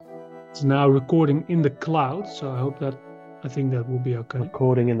It's now recording in the cloud, so I think that will be okay.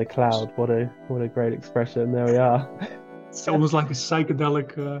 Recording in the cloud. What a great expression. There we are. It's almost like a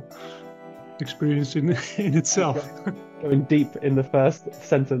psychedelic experience in in itself. Going deep in the first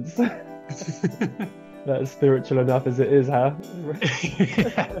sentence. That's spiritual enough as it is, huh?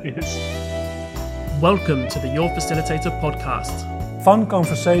 Yeah, it is. Welcome to the Your Facilitator podcast. Fun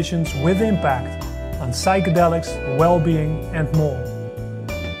conversations with impact on psychedelics, well-being, and more.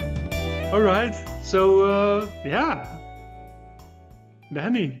 All right. So,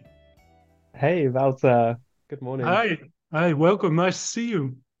 Danny. Hey, Wouter. Good morning. Hi. Hi. Welcome. Nice to see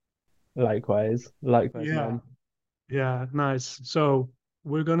you. Likewise, Yeah. man. Yeah. Nice. So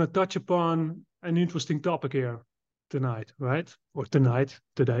we're gonna touch upon an interesting topic here tonight, right? Or today.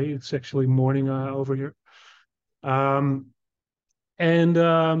 It's actually morning over here. Um,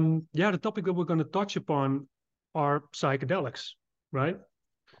 the topic that we're going to touch upon are psychedelics, right?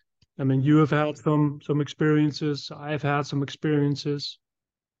 I mean, you have had some experiences. I've had some experiences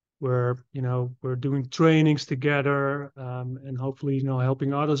where we're doing trainings together, and hopefully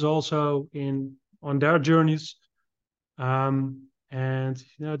helping others also in on their journeys. And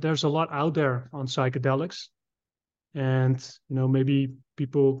there's a lot out there on psychedelics, and maybe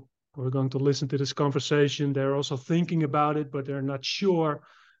people who are going to listen to this conversation, they're also thinking about it, but they're not sure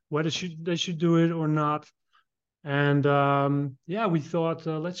whether they should do it or not. And we thought,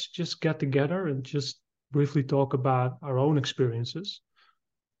 let's just get together and just briefly talk about our own experiences.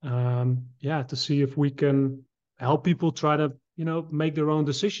 To see if we can help people try to make their own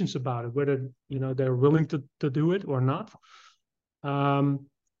decisions about it, whether they're willing to do it or not.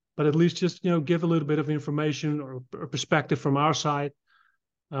 But at least just give a little bit of information or perspective from our side.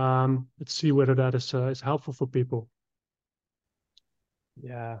 Let's see whether that is helpful for people.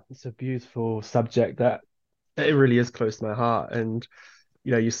 Yeah, it's a beautiful subject that it really is close to my heart. And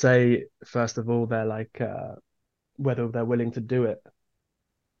you say first of all, they're like whether they're willing to do it.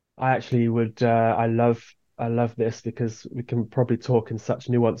 I actually would. I love this because we can probably talk in such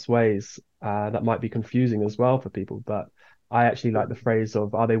nuanced ways that might be confusing as well for people. But I actually like the phrase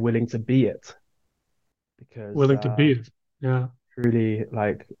of "Are they willing to be it?" Because Willing to be it. Yeah. truly,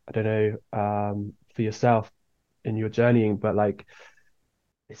 like I don't know for yourself in your journeying, but like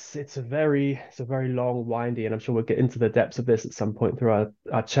it's a very long, windy, and I'm sure we'll get into the depths of this at some point through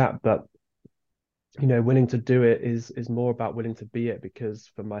our chat. But willing to do it is more about willing to be it, because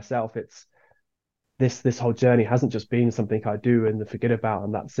for myself, it's this whole journey hasn't just been something I do and forget about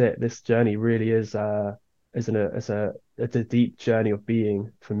and that's it. This journey really it's a deep journey of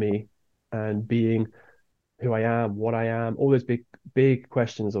being for me, and being who I am, what I am, all those big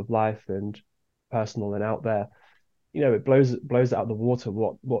questions of life and personal and out there. It blows it out of the water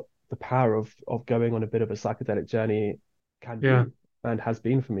what the power of going on a bit of a psychedelic journey can Yeah. do and has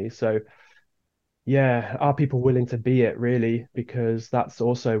been for me. So yeah, are people willing to be it really? Because that's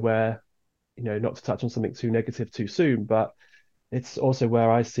also where, not to touch on something too negative too soon, but it's also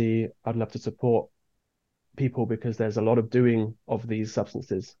where I see I'd love to support people, because there's a lot of doing of these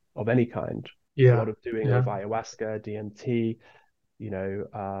substances of any kind. There's a Yeah. lot of doing Yeah. of ayahuasca, DMT,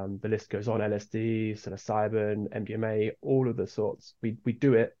 the list goes on, LSD, psilocybin, MDMA, all of the sorts. We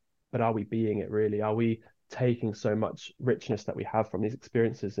do it, but are we being it really? Are we taking so much richness that we have from these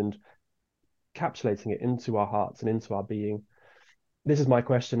experiences and encapsulating it into our hearts and into our being? This is my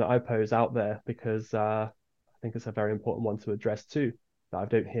question that I pose out there, because I think it's a very important one to address too, that I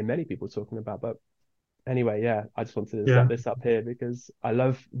don't hear many people talking about. But anyway, yeah, I just wanted to set Yeah. this up here because I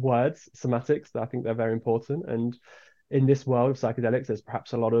love words, semantics. I think they're very important. And in this world of psychedelics, there's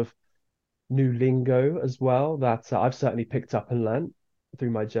perhaps a lot of new lingo as well that I've certainly picked up and learned through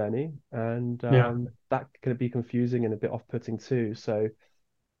my journey. And Yeah. that can be confusing and a bit off-putting too. So,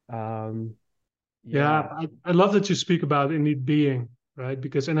 Yeah. yeah, I love that you speak about indeed being, right?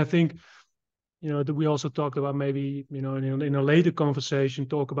 Because, and I think, that we also talked about maybe, in a later conversation,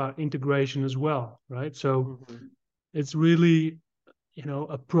 talk about integration as well, right? So mhm. it's really,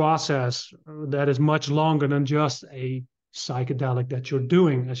 a process that is much longer than just a psychedelic that you're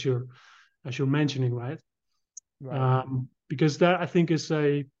doing, as you're mentioning, right? Right. Because that, I think, is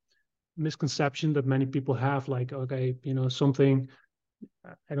a misconception that many people have, like, okay, something,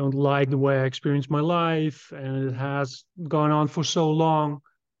 I don't like the way I experience my life, and it has gone on for so long,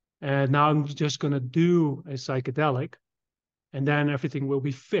 and now I'm just going to do a psychedelic, and then everything will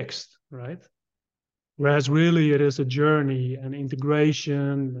be fixed, right? Whereas really it is a journey and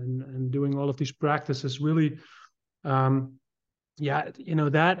integration, and doing all of these practices really, um,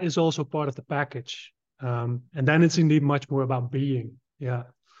 that is also part of the package. And then it's indeed much more about being. Yeah.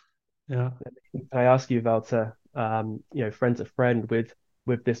 Yeah. Can I ask you about friend to friend with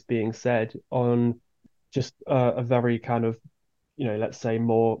with this being said, on just a very kind of, let's say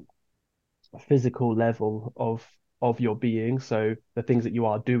more physical level of your being. So the things that you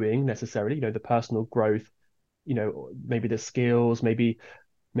are doing necessarily, the personal growth, maybe the skills, maybe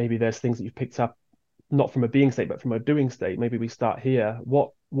there's things that you've picked up not from a being state, but from a doing state. Maybe we start here.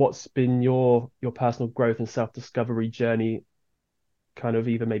 What's been your personal growth and self-discovery journey, kind of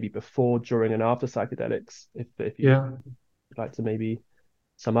either maybe before, during, and after psychedelics? If you Yeah. would like to maybe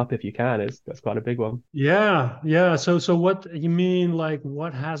sum up, if you can, that's quite a big one. Yeah. So what you mean, like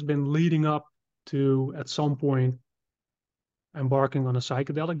what has been leading up to at some point embarking on a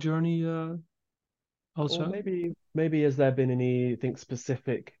psychedelic journey, Or also? maybe has there been anything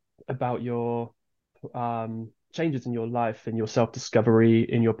specific about your changes in your life, in your self-discovery,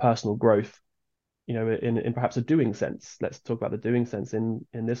 in your personal growth, in perhaps a doing sense? Let's talk about the doing sense in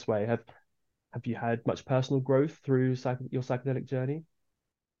this way. Have you had much personal growth through your psychedelic journey?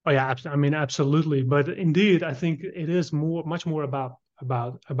 Oh yeah, I mean, absolutely. But indeed, I think it is much more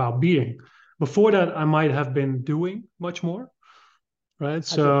about being. Before that, I might have been doing much more, right?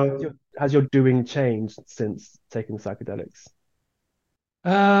 Has your has So, your has your doing changed since taking psychedelics?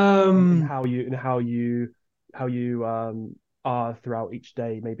 In um, how you are throughout each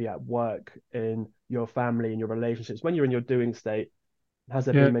day, maybe at work, in your family, in your relationships, when you're in your doing state? Has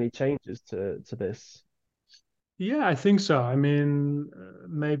there yeah, been many changes to this? yeah, I think so. I mean,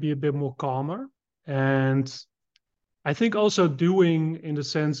 maybe a bit more calmer, and I think also doing in the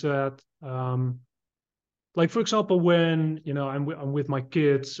sense that, like for example, when I'm with my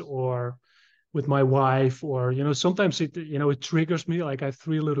kids or with my wife, or sometimes it triggers me. Like I have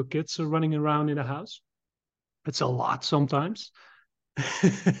three little kids running around in the house. It's a lot sometimes.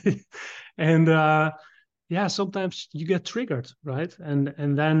 And yeah, sometimes you get triggered, right?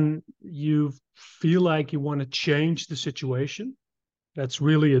 And then you feel like you want to change the situation. That's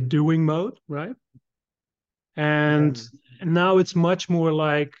really a doing mode, right? And Um, now it's much more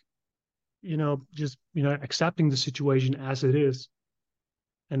like, just accepting the situation as it is,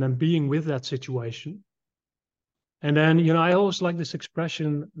 and then being with that situation. And then I always like this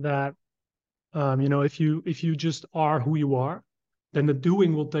expression that, if you just are who you are, then the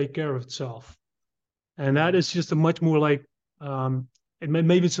doing will take care of itself. And that is just a much more like,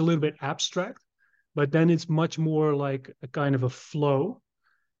 maybe it's a little bit abstract, but then it's much more like a kind of a flow,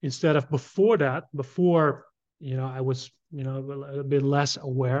 instead of before that. Before, I was a bit less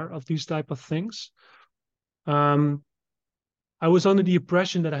aware of these type of things. um I was under the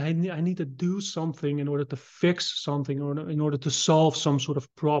impression that I need to do something in order to fix something, or in order to solve some sort of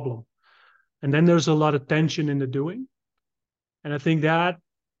problem. And then there's a lot of tension in the doing. And I think that,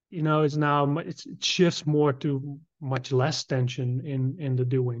 is now, it shifts more to much less tension in the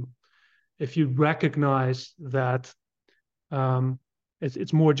doing. If you recognize that,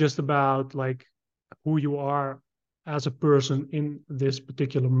 it's more just about like who you are as a person in this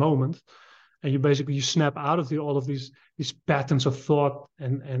particular moment, and you snap out of all of these patterns of thought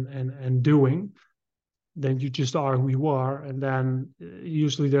and doing, then you just are who you are. And then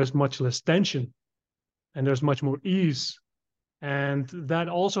usually there's much less tension, and there's much more ease. And that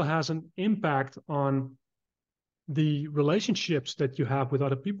also has an impact on the relationships that you have with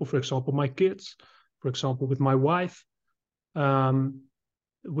other people. For example, my kids, for example, with my wife, um,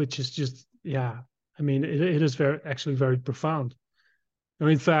 which is just, yeah, I mean, it is actually very profound. And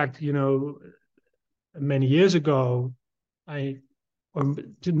in fact, many years ago, I, or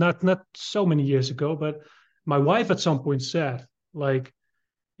not so many years ago, but my wife at some point said, like,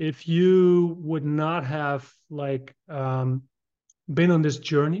 if you would not have like, been on this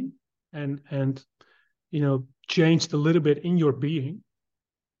journey, and changed a little bit in your being,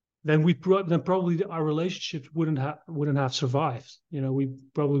 then then probably our relationships wouldn't have survived. We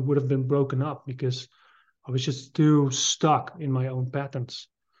probably would have been broken up, because I was just too stuck in my own patterns.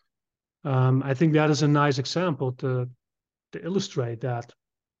 I think that is a nice example to illustrate that,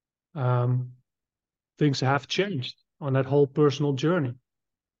 um, things have changed on that whole personal journey.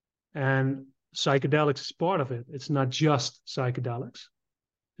 And psychedelics is part of it. It's not just psychedelics.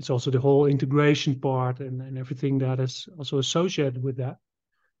 It's also the whole integration part, and everything that is also associated with that.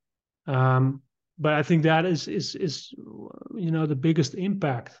 Um, but I think that is the biggest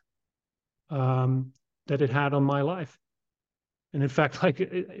impact, um, that it had on my life. And in fact, like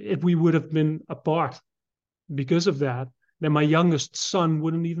if we would have been apart because of that, then my youngest son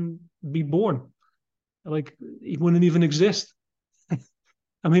wouldn't even be born. Like he wouldn't even exist.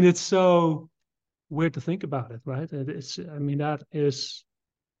 I mean, it's so weird to think about it, right? I mean, that is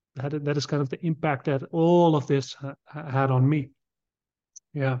kind of the impact that all of this had on me.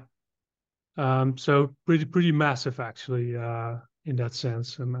 Yeah. So pretty massive, actually. in that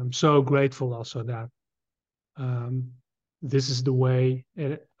sense. And I'm so grateful also that this is the way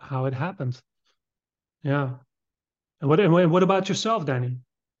how it happened. Yeah. And what about yourself, Danny?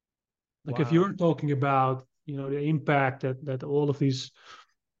 Like if Wow. you're talking about, the impact that all of these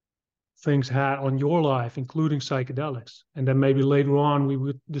things had on your life, including psychedelics, and then maybe later on we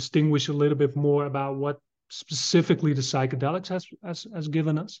would distinguish a little bit more about what specifically the psychedelics has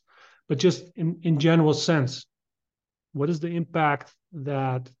given us. But just in general sense, what is the impact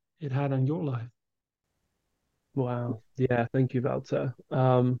that it had on your life? Wow. Yeah, thank you, Wouter.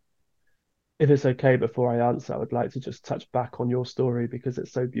 If it's okay, before I answer, I would like to just touch back on your story because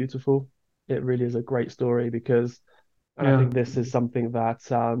it's so beautiful. It really is a great story because, and I Yeah, think this is something that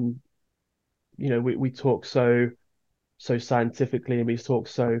we talk so scientifically, and we talk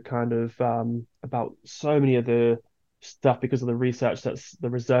so kind of about so many of the stuff because of the research, that's the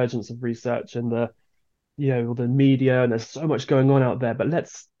resurgence of research and the media, and there's so much going on out there. But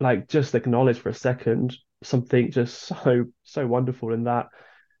let's like just acknowledge for a second something just so wonderful in that.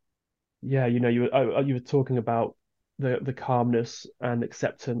 Yeah, you were talking about the calmness and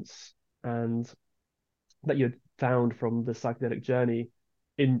acceptance and that you had found from the psychedelic journey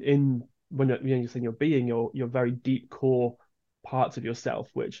in when you're saying your being, your very deep core parts of yourself,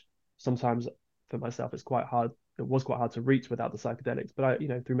 which sometimes for myself it's quite hard. It was quite hard to reach without the psychedelics, but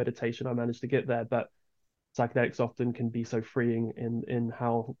through meditation I managed to get there. But psychedelics often can be so freeing in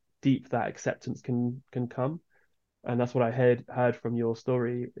how deep that acceptance can come. And that's what I heard from your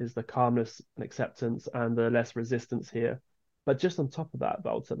story, is the calmness and acceptance and the less resistance here. But just on top of that,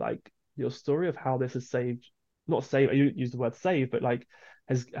 Walter, like your story of how this has saved, not saved, you use the word save, but like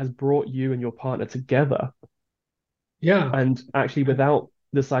has brought you and your partner together. yeah, And actually without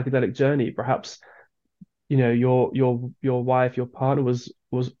the psychedelic journey, perhaps, your wife, your partner was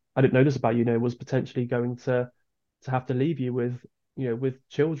I didn't know this about was potentially going to have to leave you with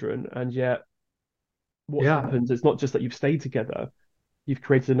children. And yet what's yeah, happened is not just that you've stayed together, you've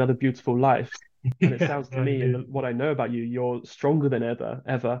created another beautiful life. And it yeah, sounds to yeah, me, and indeed. what I know about you, you're stronger than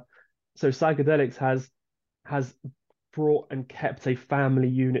ever. So psychedelics has brought and kept a family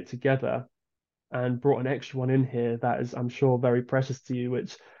unit together and brought an extra one in here that is, I'm sure, very precious to you.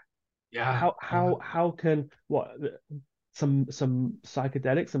 Which Yeah, how can what some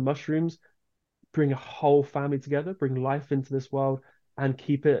psychedelics and mushrooms bring a whole family together, bring life into this world, and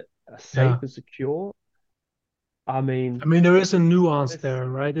keep it safe yeah. and secure? I mean, I mean, there is a nuance this. there,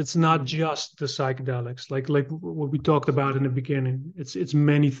 right? It's not Mm, just the psychedelics, like what we talked about in the beginning. It's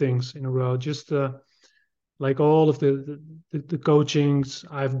many things in a row. Just like all of the coachings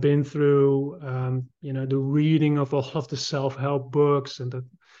I've been through, the reading of all of the self-help books and the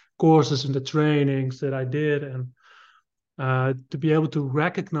courses and the trainings that I did, and to be able to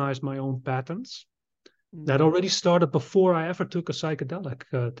recognize my own patterns that mm, already started before I ever took a psychedelic,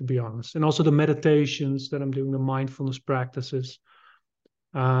 to be honest, and also the meditations that I'm doing, the mindfulness practices.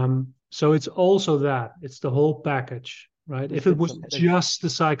 So it's also that it's the whole package, right? If it was there's just the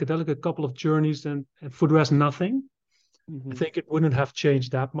psychedelic, a couple of journeys, and for the rest nothing, I mhm. think it wouldn't have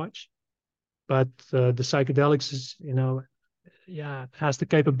changed that much. But the psychedelics is, yeah, has the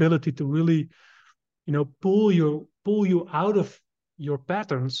capability to really, pull you out of your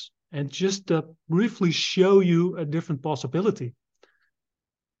patterns and just briefly show you a different possibility,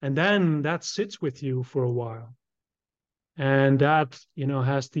 and then that sits with you for a while, and that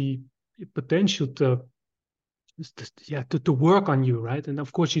has the potential to work on you, right? And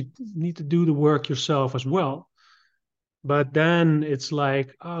of course you need to do the work yourself as well. But then it's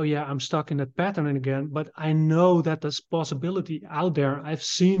like, oh yeah, I'm stuck in that pattern again. But I know that there's possibility out there. I've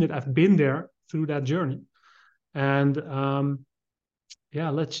seen it. I've been there through that journey. And yeah,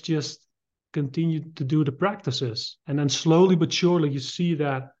 let's just continue to do the practices. And then slowly but surely you see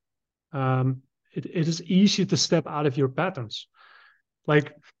that it is easier to step out of your patterns.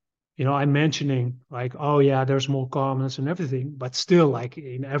 Like, I'm mentioning like, oh yeah, there's more calmness and everything, but still, like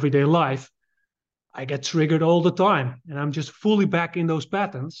in everyday life, I get triggered all the time and I'm just fully back in those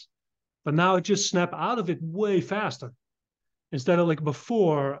patterns. But now I just snap out of it way faster. Instead of like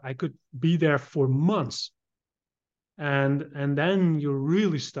before, I could be there for months. And then you're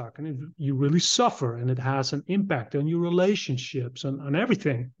really stuck, and you really suffer, and it has an impact on your relationships and on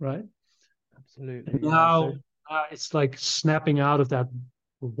everything, right? And Absolutely, yeah. So now it's like snapping out of that,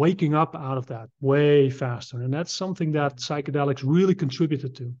 waking up out of that way faster. And that's something that psychedelics really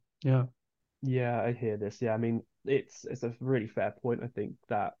contributed to. Yeah. yeah, I hear this. Yeah, I mean, it's a really fair point. I think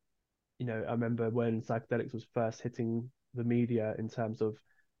that, I remember when psychedelics was first hitting the media in terms of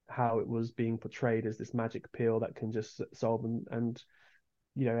how it was being portrayed as this magic pill that can just solve, and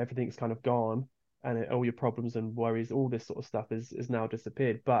everything's kind of gone. and all your problems and worries, all this sort of stuff is now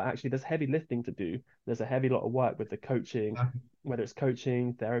disappeared. But actually, there's heavy lifting to do. There's a heavy lot of work with the coaching, whether it's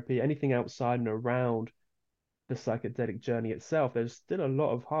coaching, therapy, anything outside and around the psychedelic journey itself. There's still a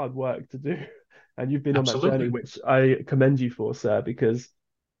lot of hard work to do, and you've been on that journey, Absolutely. which I commend you for, sir, because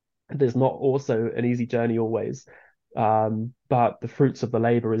there's not also an easy journey always. But the fruits of the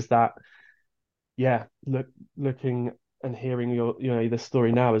labor is that, yeah, looking and hearing the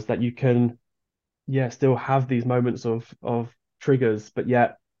story now is that you can, yeah, still have these moments of triggers, but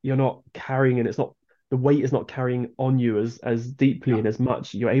yet you're not carrying, and it's not, the weight is not carrying on you as deeply Yeah. and as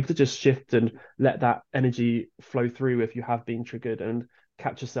much. You're able to just shift and let that energy flow through if you have been triggered, and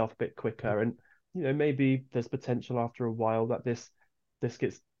catch yourself a bit quicker. And maybe there's potential after a while that this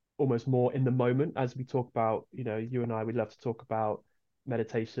gets almost more in the moment, as we talk about. You and I, we love to talk about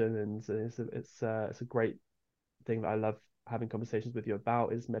meditation, and it's a great thing that I love having conversations with you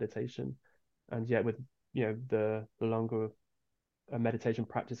about, is meditation. And yet with the longer a meditation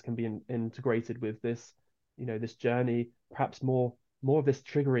practice can be integrated with this, this journey, perhaps more of this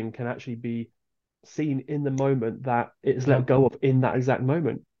triggering can actually be seen in the moment that it is Yeah. let go of in that exact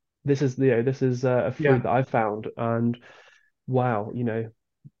moment. This is a fruit Yeah. that I found, and wow,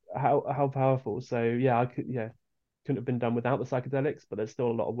 how powerful. So yeah, couldn't have been done without the psychedelics, but there's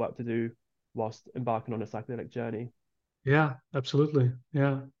still a lot of work to do whilst embarking on a psychedelic journey. Yeah, absolutely.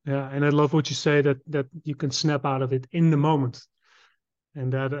 Yeah, yeah. And I love what you say, that you can snap out of it in the moment,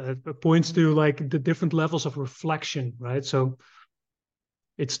 and that points to like the different levels of reflection, right? So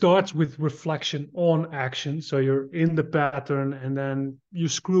it starts with reflection on action. So you're in the pattern, and then you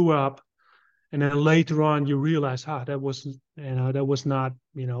screw up, and then later on you realize, that was not,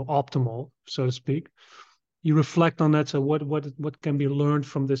 optimal, so to speak. You reflect on that. So what can be learned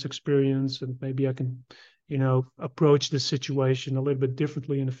from this experience, and maybe I can, approach this situation a little bit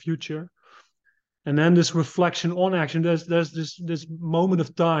differently in the future. And then this reflection on action, there's this moment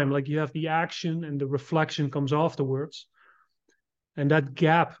of time, like you have the action and the reflection comes afterwards, and that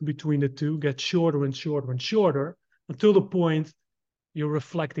gap between the two gets shorter and shorter and shorter until the point you're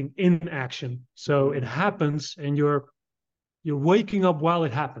reflecting in action. So it happens, and you're waking up while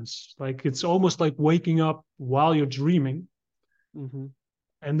it happens. Like it's almost like waking up while you're dreaming. Mm-hmm.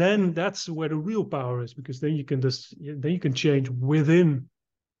 And then that's where the real power is, because then you can change within,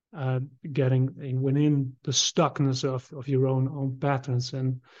 getting within the stuckness of your own patterns.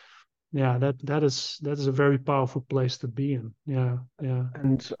 And yeah, that is a very powerful place to be in. Yeah, yeah,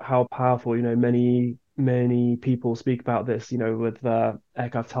 And how powerful, many people speak about this, with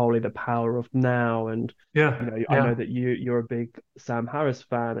Eckhart Tolle, the power of now. And yeah, I yeah, know that you're a big Sam Harris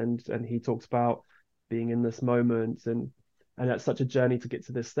fan, and he talks about being in this moment, and that's such a journey to get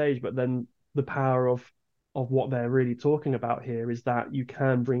to this stage. But then the power of what they're really talking about here is that you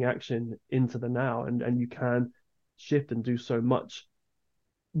can bring action into the now, and you can shift and do so much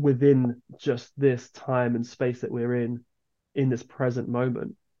within just this time and space that we're in this present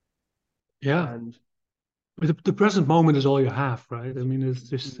moment. yeah. And But the present moment is all you have, right? I mean, it's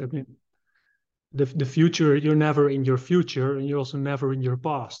just, I mean, the future, you're never in your future, and you're also never in your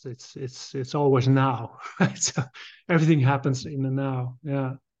past. It's always now, right? So everything happens in the now.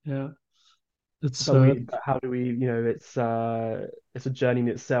 Yeah, yeah. It's but how do we, it's a journey in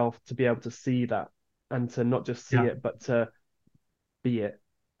itself to be able to see that, and to not just see yeah, it, but to be it,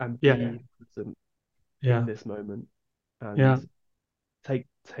 and yeah, be present in yeah, this moment, and yeah,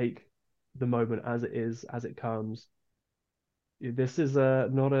 take the moment as it is, as it comes. This is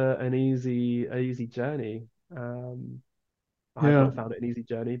not an easy journey. I've yeah, not found it an easy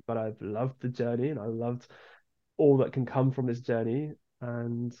journey, but I've loved the journey, and I loved all that can come from this journey.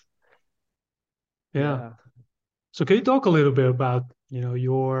 And yeah. yeah. So can you talk a little bit about,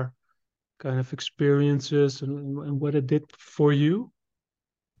 your kind of experiences, and what it did for you?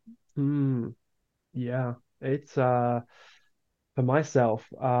 Hmm. Yeah. It's for myself,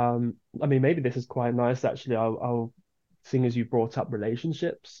 I mean, maybe this is quite nice actually. I'll seeing as you brought up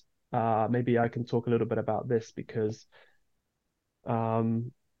relationships, maybe I can talk a little bit about this, because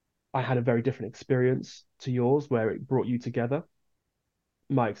um I had a very different experience to yours, where it brought you together.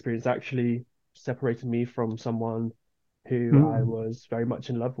 My experience actually separated me from someone who I Mm, was very much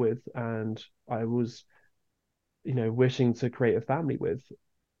in love with, and I was, wishing to create a family with.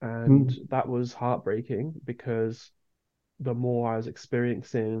 And mm, that was heartbreaking, because the more I was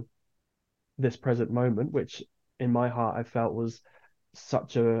experiencing this present moment, which in my heart I felt was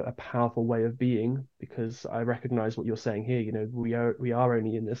such a powerful way of being, because I recognize what you're saying here. We are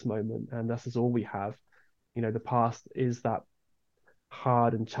only in this moment, and this is all we have. The past is that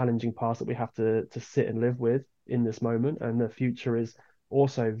hard and challenging past that we have to sit and live with in this moment, and the future is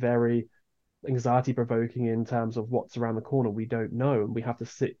also very anxiety provoking in terms of what's around the corner. We don't know, and we have to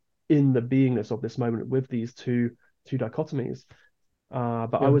sit in the beingness of this moment with these two dichotomies.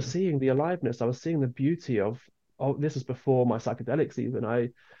 But I Yeah. was seeing the aliveness. I was seeing the beauty of. Oh, this is before my psychedelics even. I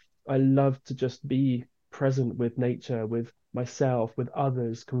love to just be present with nature, with myself, with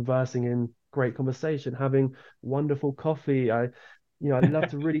others, conversing in great conversation, having wonderful coffee. I love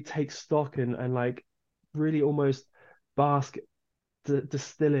to really take stock and like really almost bask,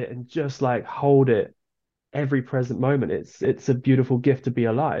 distill it, and just like hold it every present moment. It's a beautiful gift to be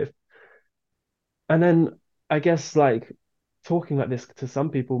alive. And then I guess like talking like this to some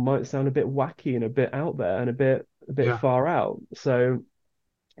people might sound a bit wacky and a bit out there and a bit Yeah. far out. So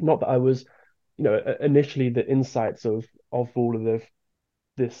not that I was, initially the insights of all of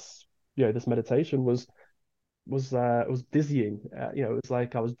this, this meditation was dizzying. It was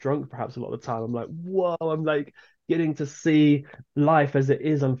like I was drunk perhaps a lot of the time. I'm like, whoa, I'm like getting to see life as it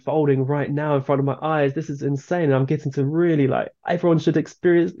is unfolding right now in front of my eyes. This is insane. And I'm getting to really like everyone should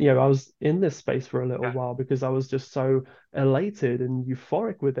experience, I was in this space for a little Yeah. while because I was just so elated and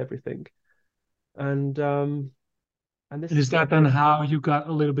euphoric with everything. And this And is is what that a then bit how you got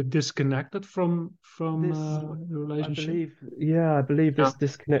a little bit disconnected from this the I relationship? believe, yeah, I believe Yeah. this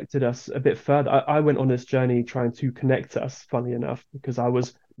disconnected us a bit further. I went on this journey trying to connect us, funny enough, because I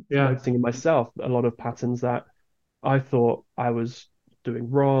was Yeah. noticing in myself a lot of patterns that I thought I was doing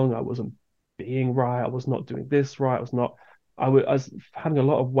wrong. I wasn't being right. I was not doing this right. I was not, I was having a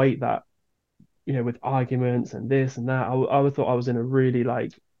lot of weight that, with arguments and this and that. I thought I was in a really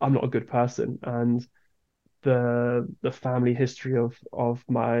like, I'm not a good person. And the family history of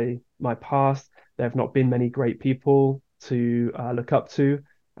my past. There have not been many great people to look up to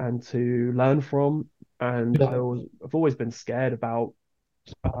and to learn from, and Yeah. I've always been scared about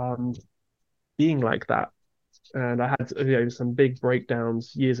um, being like that. And I had some big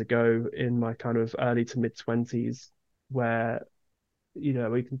breakdowns years ago in my kind of early to mid 20s, where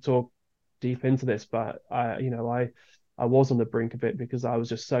we can talk deep into this, but I was on the brink of it because I was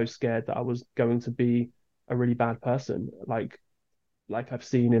just so scared that I was going to be a really bad person, like I've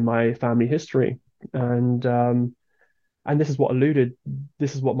seen in my family history. And this is what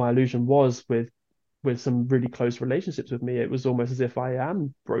my illusion was with some really close relationships with me. It was almost as if I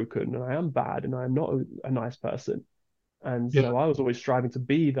am broken and I am bad and I'm not a nice person. And Yeah. so I was always striving to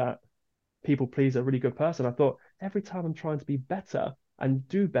be that people pleaser, a really good person. I thought every time I'm trying to be better and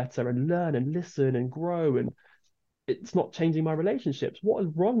do better and learn and listen and grow, and it's not changing my relationships. What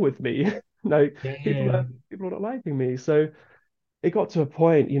is wrong with me? Like Yeah. people Yeah. are people are not liking me. So it got to a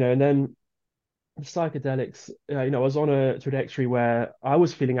point, and then psychedelics, I was on a trajectory where I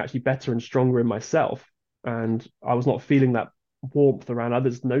was feeling actually better and stronger in myself, and I was not feeling that warmth around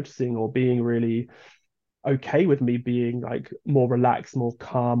others noticing or being really okay with me being like more relaxed, more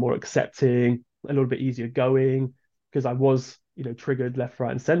calm, more accepting, a little bit easier going because I was, triggered left,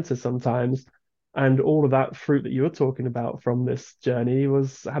 right, and center sometimes. And all of that fruit that you were talking about from this journey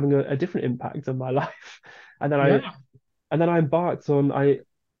was having a different impact on my life. And then I Yeah. and then I embarked on my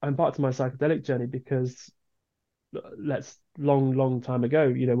psychedelic journey because let's long time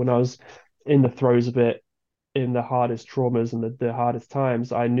ago, when I was in the throes of it, in the hardest traumas and the hardest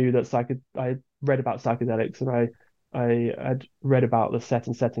times, I knew that I read about psychedelics, and I had read about the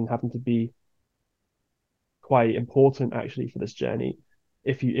setting having to be quite important actually for this journey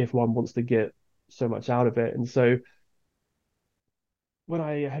if one wants to get so much out of it. And so when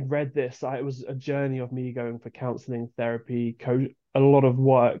I had read this, it was a journey of me going for counseling, therapy, a lot of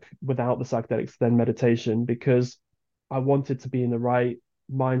work without the psychedelics, then meditation, because I wanted to be in the right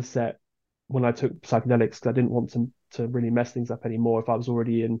mindset when I took psychedelics, because I didn't want to really mess things up anymore if I was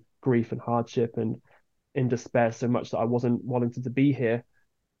already in grief and hardship and in despair so much that I wasn't wanting to be here.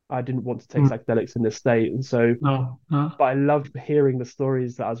 I didn't want to take Mm. psychedelics in this state. And so, No. No. but I loved hearing the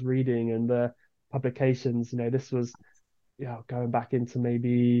stories that I was reading and the publications. This was, going back into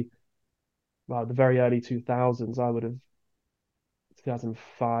maybe, well, the very early 2000s. I would have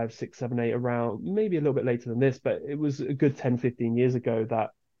 2005, 6, 7, 8, around maybe a little bit later than this, but it was a good 10, 15 years ago that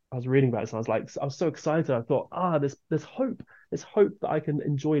I was reading about this. And I was so excited. I thought, there's hope. There's hope that I can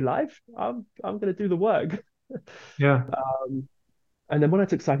enjoy life. I'm going to do the work. Yeah. And then when I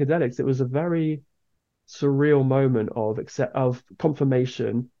took psychedelics, it was a very surreal moment of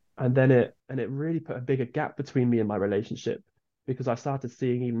confirmation, and it really put a bigger gap between me and my relationship, because I started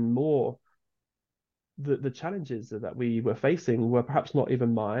seeing even more the challenges that we were facing were perhaps not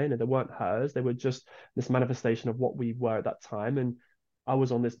even mine, and they weren't hers. They were just this manifestation of what we were at that time. And I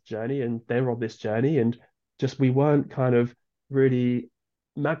was on this journey and they were on this journey, and just we weren't kind of really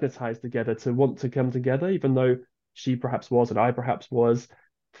magnetized together to want to come together, even though she perhaps was and I perhaps was.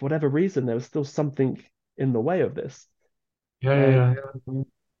 for whatever reason, there was still something in the way of this. Yeah, And yeah, yeah.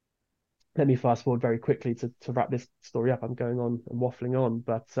 let me fast forward very quickly to wrap this story up. I'm going on and waffling on,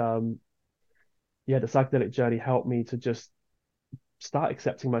 but yeah, the psychedelic journey helped me to just start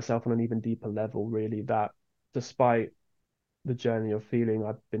accepting myself on an even deeper level, really, that despite the journey of feeling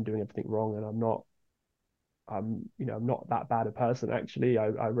I've been doing everything wrong and I'm not that bad a person, actually.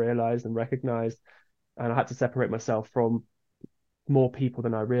 I realized and recognized, and I had to separate myself from more people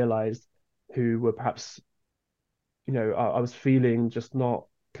than I realized who were perhaps, I was feeling just not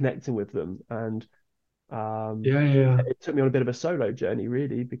connecting with them. And Yeah, yeah. it took me on a bit of a solo journey,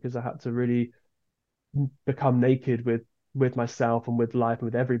 really, because I had to really become naked with myself and with life and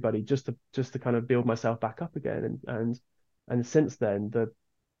with everybody, just to kind of build myself back up again. And since then, the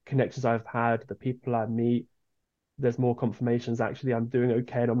connections I've had, the people I meet, there's more confirmations actually I'm doing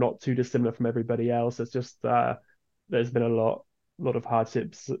okay and I'm not too dissimilar from everybody else. It's just there's been a lot of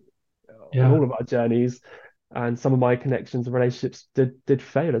hardships on Yeah. all of our journeys, and some of my connections and relationships did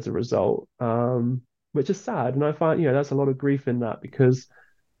fail as a result, which is sad. And I find, that's a lot of grief in that, because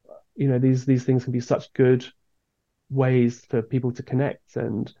these things can be such good ways for people to connect.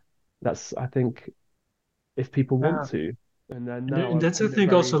 And that's, I think, if people want Yeah. to. And then And now that's, I'm I in a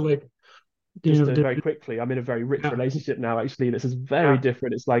think, also very, like, just to the, very quickly, I'm in a very rich yeah, relationship now, actually. This is very yeah,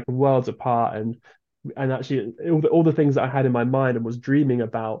 different. It's like worlds apart. And actually all the things that I had in my mind and was dreaming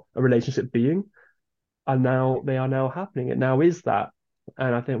about a relationship being they are now happening. It now is that.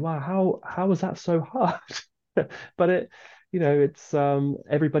 And I think, wow, how was that so hard? But it's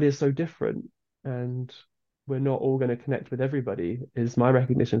everybody is so different, and we're not all going to connect with everybody, is my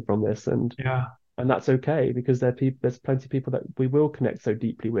recognition from this. yeah, And that's okay, because there's plenty of people that we will connect so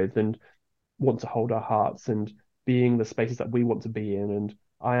deeply with and want to hold our hearts and being the spaces that we want to be in. And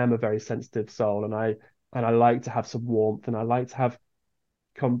I am a very sensitive soul, and I like to have some warmth, and I like to have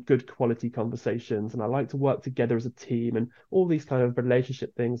good quality conversations, and I like to work together as a team, and all these kind of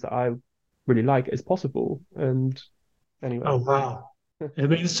relationship things that I really like is possible. And anyway, oh wow. I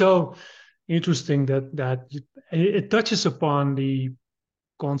mean, it's so interesting it touches upon the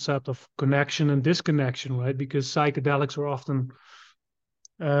concept of connection and disconnection, right? Because psychedelics are often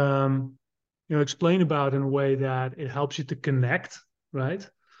um, explained about in a way that it helps you to connect, right?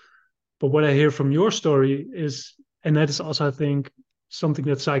 But what I hear from your story is, and that is also, I think, something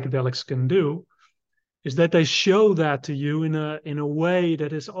that psychedelics can do, is that they show that to you in a way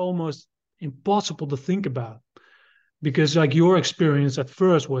that is almost impossible to think about. Because like your experience at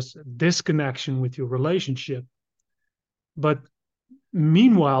first was disconnection with your relationship, but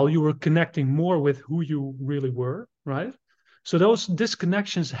meanwhile you were connecting more with who you really were, right? So those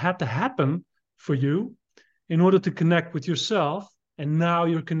disconnections had to happen for you in order to connect with yourself, and now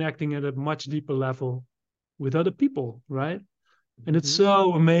you're connecting at a much deeper level with other people, right? And it's mhm.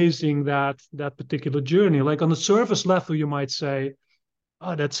 so amazing that particular journey, like on the surface level you might say,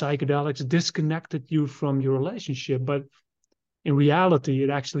 oh, that psychedelics disconnected you from your relationship, but in reality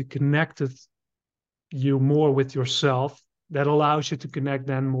it actually connected you more with yourself, that allows you to connect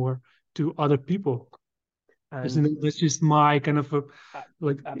then more to other people. Isn't And it? That's just my kind of a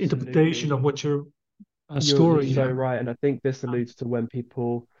like interpretation absolutely, of what your you're story. so Yeah. right. And I think this alludes to when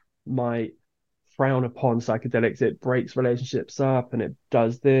people might frown upon psychedelics. It breaks relationships up, and it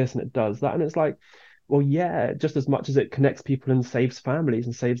does this and it does that. And it's like, well, yeah, just as much as it connects people and saves families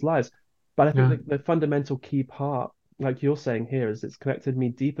and saves lives. But I think Yeah. the fundamental key part, like you're saying here, is it's connected me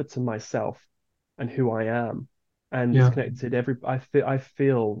deeper to myself and who I am. And it's Yeah. connected I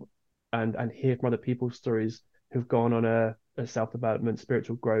feel and hear from other people's stories who've gone on a self-development,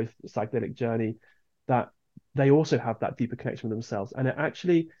 spiritual growth, psychedelic journey, that they also have that deeper connection with themselves. And it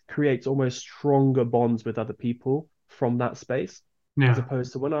actually creates almost stronger bonds with other people from that space, as Yeah.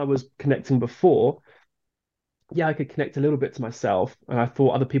 opposed to when I was connecting before. Yeah, I could connect a little bit to myself, and I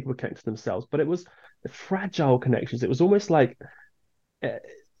thought other people would connect to themselves, but it was fragile connections. It was almost like, uh,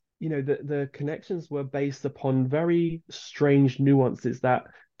 the connections were based upon very strange nuances that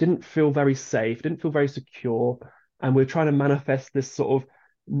didn't feel very safe, didn't feel very secure. And we're trying to manifest this sort of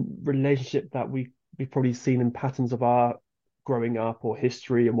relationship that we've probably seen in patterns of our growing up or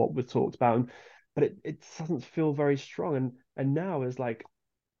history and what we've talked about. But it doesn't feel very strong. And now is like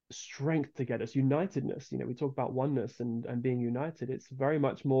strength together, it's unitedness. We talk about oneness and being united. It's very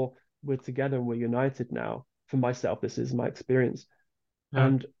much more, we're together and we're united now. For myself, this is my experience.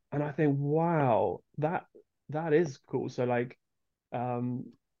 Yeah. And I think, wow, that is cool. So like, um,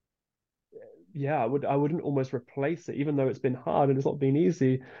 yeah, I wouldn't almost replace it, even though it's been hard and it's not been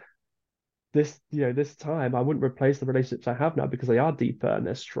easy. This time, I wouldn't replace the relationships I have now, because they are deeper and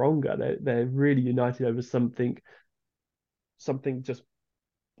they're stronger. They're really united over something just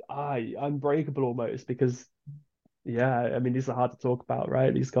unbreakable almost, because yeah, I mean, these are hard to talk about,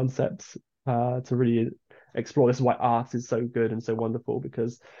 right? These concepts to really explore. This is why art is so good and so wonderful,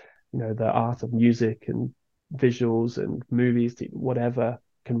 because the art of music and visuals and movies, whatever,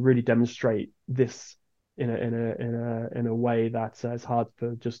 can really demonstrate this in a way that it's hard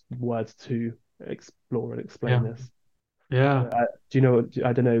for just words to explore and explain Yeah. this. Yeah. Do you know?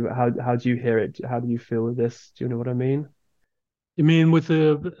 I don't know, how do you hear it? How do you feel with this? Do you know what I mean? You mean with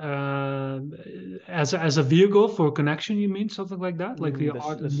the as a vehicle for connection? You mean something like that, like the The,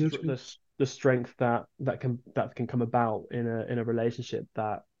 art the and music? the strength that can come about in a relationship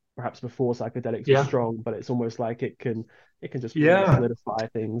that perhaps before psychedelics was Yeah. strong, but it's almost like it can just really Yeah. solidify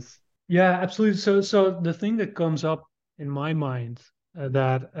things. Yeah, absolutely. So the thing that comes up in my mind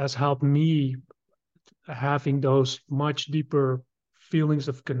that has helped me having those much deeper feelings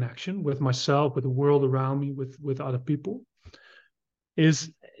of connection with myself, with the world around me, with other people,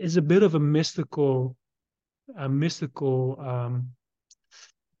 is is a bit of a mystical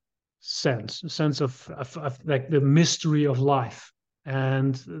sense, a sense of like the mystery of life.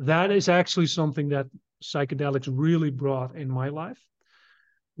 And that is actually something that psychedelics really brought in my life,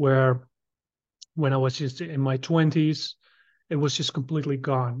 where when I was just in my 20s, it was just completely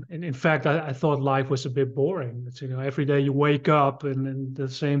gone. And in fact, I thought life was a bit boring. It's, every day you wake up and the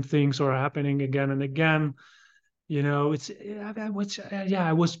same things are happening again and again. I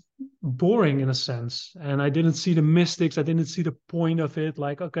was boring in a sense, and I didn't see the mystics. I didn't see the point of it.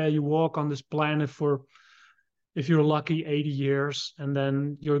 Like, okay, you walk on this planet for, if you're lucky, 80 years, and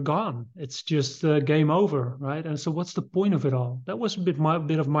then you're gone. It's just game over, right? And so, what's the point of it all? That was a bit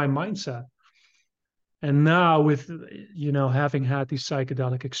of my mindset. And now, with having had these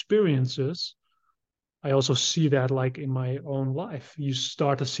psychedelic experiences, I also see that like in my own life. You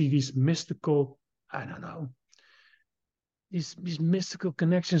start to see these mystical, I don't know, these mystical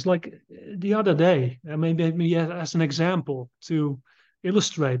connections. Like the other day, I mean, maybe as an example to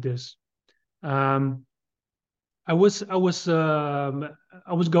illustrate this, um, I was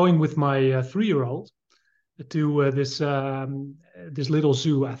going with my 3-year-old to this little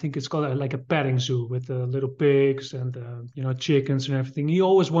zoo. I think it's called like a petting zoo with little pigs and chickens and everything. He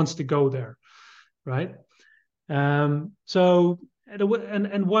always wants to go there, right? So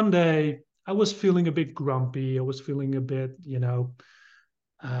and one day I was feeling a bit grumpy. I was feeling a bit,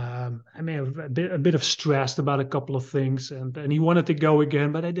 I mean, a bit of stressed about a couple of things, and he wanted to go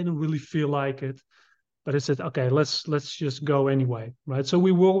again, but I didn't really feel like it. But I said, okay, let's just go anyway, right? So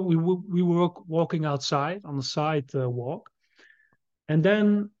we were walking outside on the side walk, and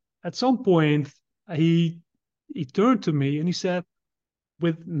then at some point he he turned to me and he said,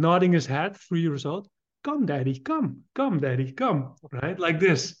 with nodding his head, 3 years old, "Come, daddy, come, daddy, come," right, like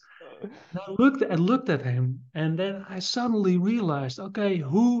this. And I looked at him, and then I suddenly realized, okay,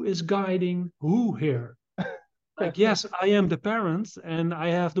 who is guiding who here? Like, yes, I am the parent and I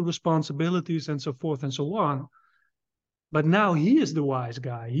have the responsibilities and so forth and so on. But now he is the wise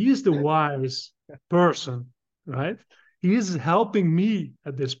guy. He is the wise person, right? He is helping me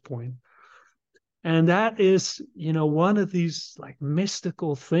at this point. And that is, one of these like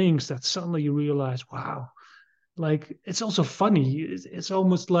mystical things that suddenly you realize, wow, like it's also funny. It's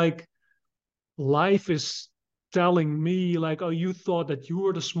almost like life is telling me, like, oh, you thought that you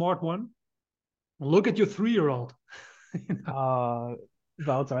were the smart one. Look at your 3-year-old. Ah,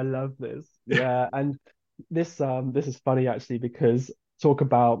 Wouter, I love this. Yeah, and this is funny actually, because talk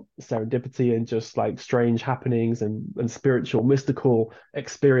about serendipity and just like strange happenings and spiritual mystical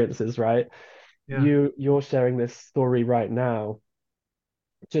experiences, right? Yeah. You're sharing this story right now,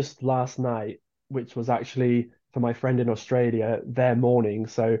 just last night, which was actually for my friend in Australia, their morning.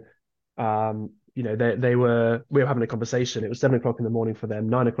 So we were having a conversation. It was 7 o'clock in the morning for them,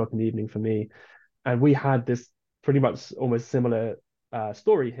 9 o'clock in the evening for me. And we had this pretty much almost similar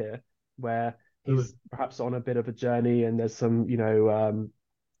story here, where he's perhaps on a bit of a journey, and there's some,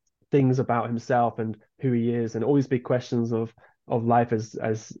 things about himself and who he is, and all these big questions of life,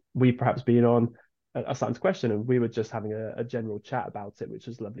 as we perhaps been on a starting to question. And we were just having a general chat about it, which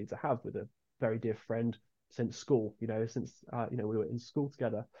was lovely to have with a very dear friend since school, since we were in school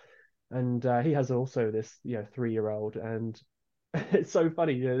together. And he has also this 3-year-old, and it's so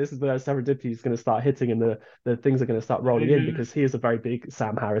funny. This is where serendipity is going to start hitting, and the things are going to start rolling in, Yeah. because he is a very big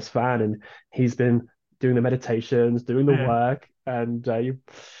Sam Harris fan, and he's been doing the meditations, doing the Yeah. work. And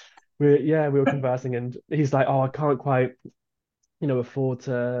we were conversing, and he's like, "Oh, I can't quite afford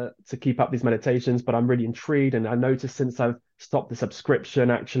to keep up these meditations, but I'm really intrigued. And I noticed since I've stopped the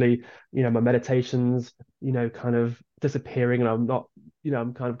subscription, actually, my meditations, kind of disappearing, and I'm not,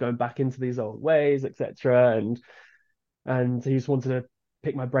 I'm kind of going back into these old ways, etc." And he just wanted to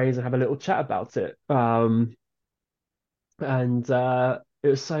pick my brains and have a little chat about it. And it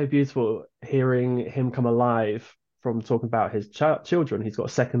was so beautiful hearing him come alive from talking about his children. He's got a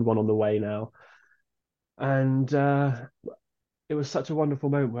second one on the way now. And it was such a wonderful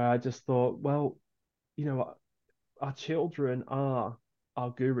moment where I just thought, well, you know, our children are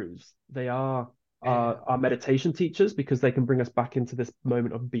our gurus. They are our meditation teachers because they can bring us back into this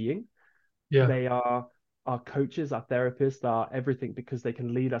moment of being. Yeah. They are our coaches, our therapists, our everything because they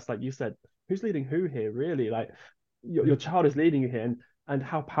can lead us. Like you said, who's leading who here, really? Like your child is leading you here, and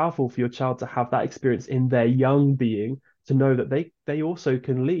how powerful for your child to have that experience in their young being to know that they also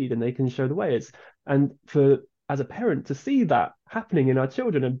can lead and they can show the way. It's and for as a parent to see that happening in our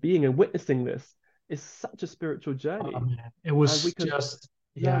children and being and witnessing this is such a spiritual Oh, journey, man. It and we was can just,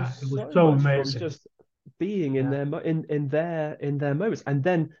 learn yeah, it was so so much from amazing. just being in Yeah. their in their moments, and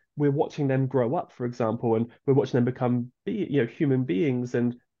then we're watching them grow up, for example, and we're watching them become human beings,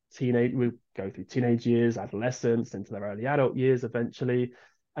 and we go through teenage years, adolescence, into their early adult years eventually,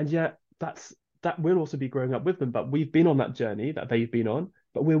 and yet that will also be growing up with them, but we've been on that journey that they've been on,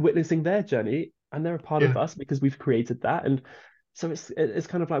 but we're witnessing their journey and they're a part Yeah. of us because we've created that. And so it's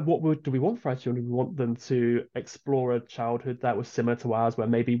kind of like, do we want for our children? We want them to explore a childhood that was similar to ours, where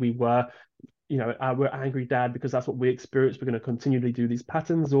maybe we were, we're angry dad because that's what we experienced. We're going to continually do these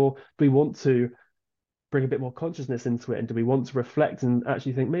patterns, or do we want to bring a bit more consciousness into it? And do we want to reflect and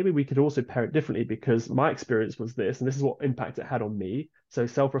actually think maybe we could also parent differently because my experience was this, and this is what impact it had on me. So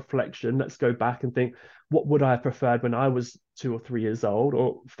self-reflection, let's go back and think, what would I have preferred when I was 2 or 3 years old,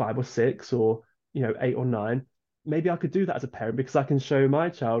 or 5 or 6, or 8 or 9? Maybe I could do that as a parent because I can show my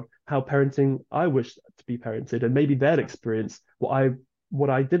child how parenting I wish to be parented, and maybe they'll experience what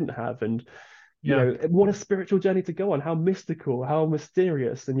I didn't have. And Yeah. what a spiritual journey to go on, how mystical, how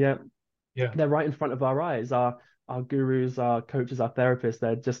mysterious, and yet Yeah. they're right in front of our eyes. Our gurus, our coaches, our therapists,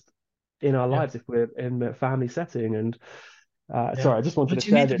 they're just in our Yeah. lives if we're in a family setting. And Yeah. sorry, I just wanted to But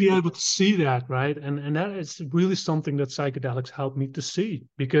you share need to this be able to because see that, right? And that is really something that psychedelics helped me to see,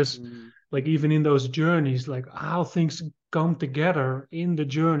 because mm, like even in those journeys, like how things come together in the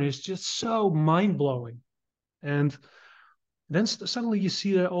journey is just so mind-blowing. And then suddenly you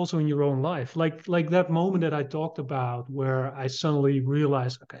see that also in your own life, like that moment that I talked about where I suddenly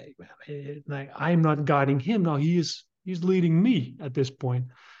realized, okay, like I'm not guiding him now, he's leading me at this point.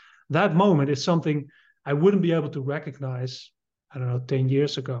 That moment is something I wouldn't be able to recognize, I don't know, 10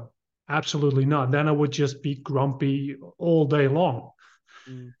 years ago. Absolutely not. Then I would just be grumpy all day long.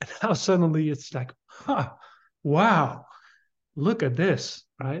 mm, And now suddenly it's like, wow, look at this,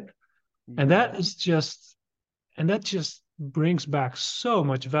 right? And yeah, that is just, and that just brings back so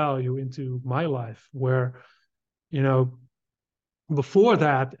much value into my life where, you know, before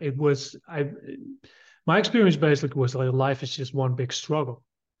that, my experience basically was like life is just one big struggle.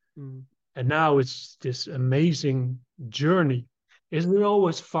 mm, And now it's this amazing journey. Isn't it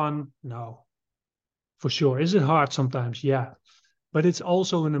always fun? No, for sure. Is it hard sometimes? Yeah. But it's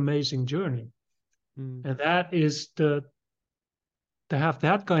also an amazing journey. mm, And that is to have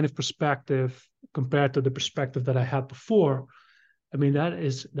that kind of perspective compared to the perspective that I had before. I mean, that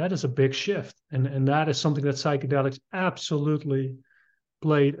is a big shift. And that is something that psychedelics absolutely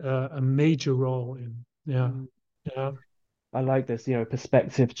played a major role in. Yeah. mm. Yeah. I like this,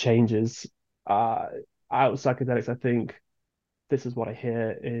 perspective changes. Uh, Out of psychedelics, I think this is what I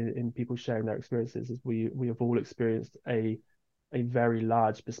hear in people sharing their experiences is we have all experienced a very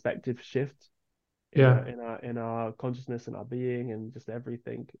large perspective shift Yeah. in our consciousness and our being and just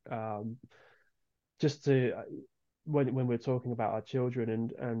everything. Just to when we're talking about our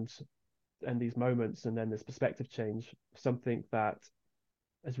children and these moments and then this perspective change, something that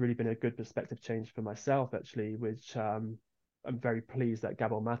has really been a good perspective change for myself actually, which I'm very pleased that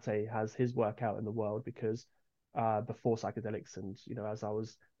Gabor Mate has his work out in the world because before psychedelics and as I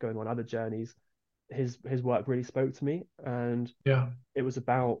was going on other journeys, his work really spoke to me, and Yeah. it was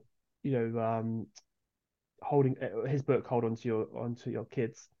about holding his book Hold onto your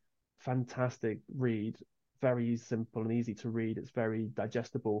kids. Fantastic read, very simple and easy to read. It's very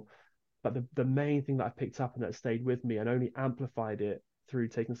digestible, but the main thing that I picked up and that stayed with me and only amplified it through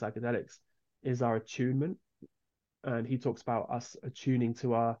taking psychedelics is our attunement. And he talks about us attuning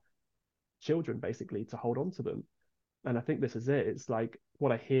to our children basically to hold on to them. And I think this is it. It's like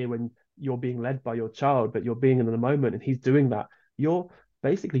what I hear when you're being led by your child, but you're being in the moment and he's doing that. You're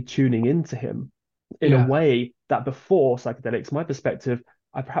basically tuning into him in a Yeah. way that before psychedelics, my perspective,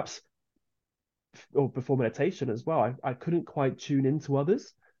 I perhaps, or before meditation as well, I couldn't quite tune into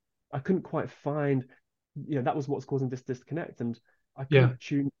others. I couldn't quite find, that was what's causing this disconnect. And I Yeah.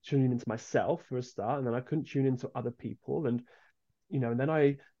 couldn't tune into myself for a start, and then I couldn't tune into other people. And and then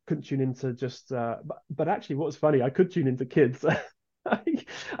I couldn't tune into just but actually what's funny, I could tune into kids. I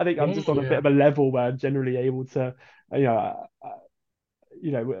think I'm just on a bit Yeah. of a level where I'm generally able to,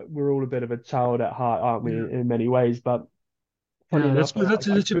 you know, we're all a bit of a child at heart, aren't we, Yeah. in many ways? But funny Yeah, enough, I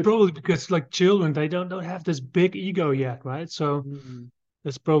that's could. probably because like children, they don't have this big ego yet, right? So Mm,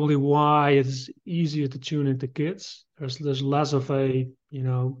 that's probably why it's easier to tune into kids. There's less of a,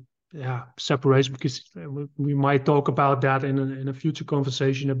 yeah, separation because we might talk about that in a future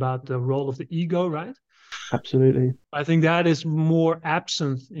conversation about the role of the ego, right? absolutely. I think that is more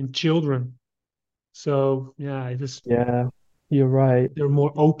absent in children. So yeah, it is, Yeah, you're right. they're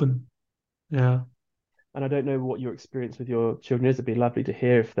more open. Yeah. And I don't know what your experience with your children is. It'd be lovely to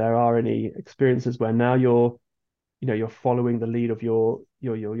hear if there are any experiences where now you're following the lead of your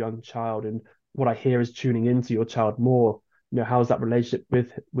young child, and what I hear is tuning into your child more. How's that relationship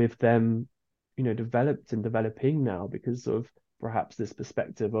with them, developed and developing now because of perhaps this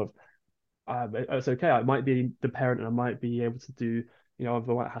perspective of it's okay. I might be the parent and I might be able to do,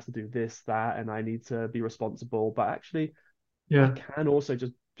 everyone has to do this, that, and I need to be responsible. But actually, I Yeah. can also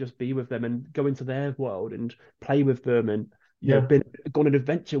just be with them and go into their world and play with them and Yeah. been gone an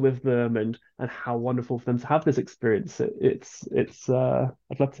adventure with them and how wonderful for them to have this experience. It's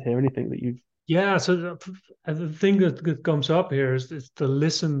I'd love to hear anything that you've. Yeah. So the thing that comes up here is to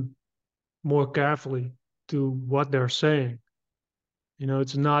listen more carefully to what they're saying.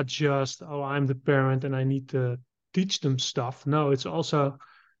 It's not just, oh, I'm the parent and I need to teach them stuff. No, it's also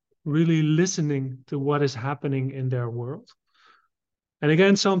really listening to what is happening in their world. And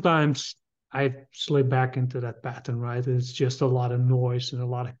again, sometimes I slip back into that pattern, right? It's just a lot of noise and a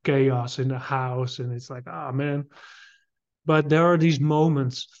lot of chaos in the house. And it's like, oh, man. But there are these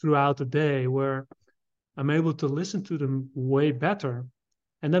moments throughout the day where I'm able to listen to them way better.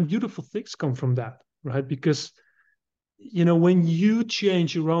 And then beautiful things come from that, right? Because when you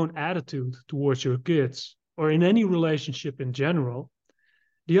change your own attitude towards your kids or in any relationship in general,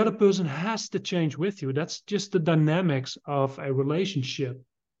 the other person has to change with you. That's just the dynamics of a relationship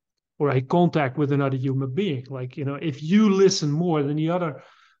or a contact with another human being. Like, if you listen more, then the other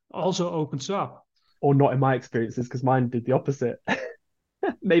also opens up. Or not in my experiences, because mine did the opposite.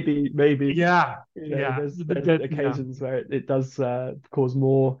 Maybe Yeah. Yeah. there's Yeah. occasions where it does cause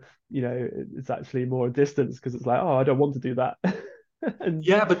more, it's actually more distance because it's like, oh, I don't want to do that. And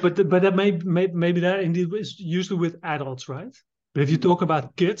Yeah, but that maybe that indeed is usually with adults, right? But if you talk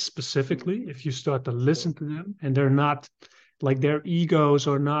about kids specifically, if you start to sure, listen to them and they're not like their egos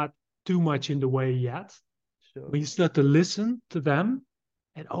are not too much in the way yet, sure. when you start to listen to them,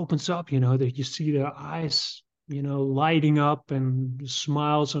 it opens up, that you see their eyes, lighting up and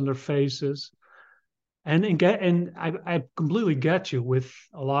smiles on their faces. And I completely get you with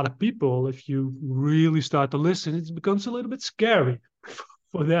a lot of people. If you really start to listen, it becomes a little bit scary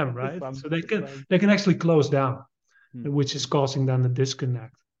for them, For right? some, So they for can some. they can actually close down, Hmm. which is causing them the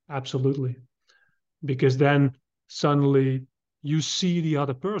disconnect. Absolutely, because then suddenly you see the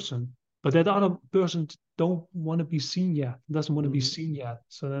other person, but that other person don't want to be seen yet. Doesn't want to be Hmm. seen yet.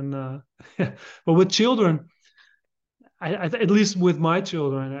 So then, but with children, at least with my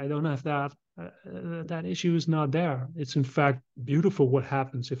children, I don't have that. That issue is not there. It's in fact beautiful what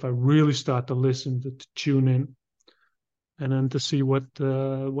happens if I really start to listen, to tune in, and then to see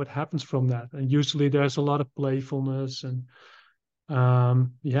what happens from that. And usually there's a lot of playfulness, and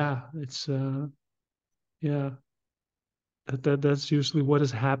yeah, it's yeah, that's usually what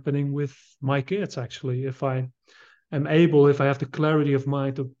is happening with my kids. Actually, if I am able, if I have the clarity of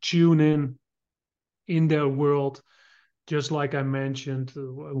mind to tune in their world, just like I mentioned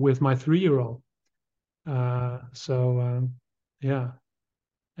with my 3-year-old. So yeah,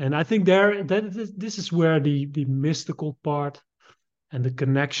 and I think this is where the mystical part and the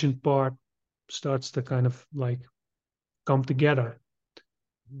connection part starts to kind of like come together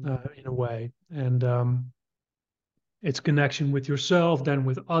in a way, and it's connection with yourself, then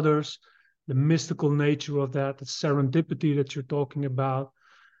with others, the mystical nature of that, the serendipity that you're talking about,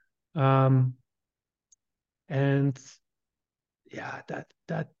 um, and yeah,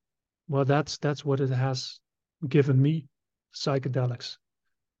 that well, that's what it has given me, psychedelics.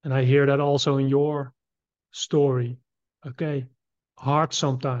 And I hear that also in your story. Okay, hard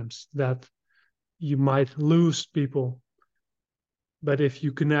sometimes that you might lose people, but if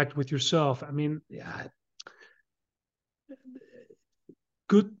you connect with yourself, I mean, yeah,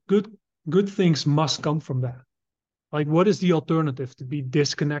 good things must come from that. Like, what is the alternative? To be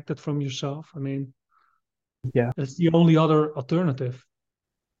disconnected from yourself? I mean, Yeah. that's the only other alternative.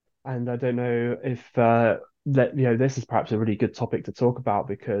 And I don't know if that this is perhaps a really good topic to talk about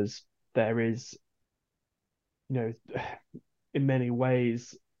because there is, you know in many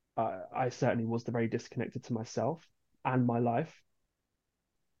ways, I certainly was very disconnected to myself and my life,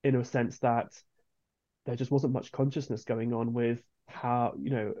 in a sense that there just wasn't much consciousness going on with how,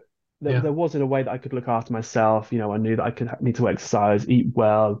 Yeah. there was in a way that I could look after myself. I knew that I could need to exercise, eat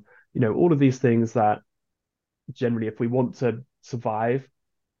well, all of these things that generally, if we want to survive,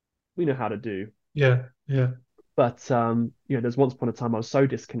 we know how to do. Yeah. Yeah. But there's once upon a time I was so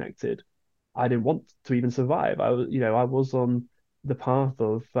disconnected, I didn't want to even survive. I was on the path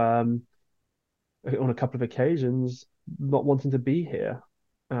of on a couple of occasions not wanting to be here,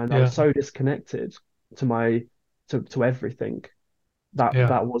 and I Yeah. was so disconnected to my to everything. That Yeah.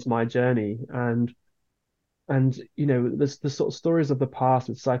 that was my journey, and there's the sort of stories of the past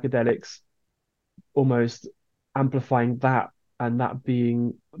with psychedelics almost amplifying that, and that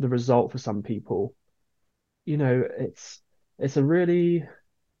being the result for some people. It's a really,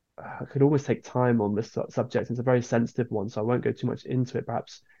 I could almost take time on this subject. It's a very sensitive one, so I won't go too much into it.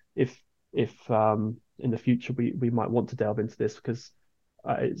 Perhaps if in the future we might want to delve into this, because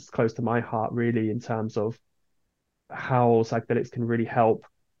it's close to my heart, really, in terms of how psychedelics can really help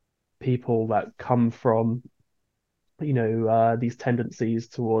people that come from these tendencies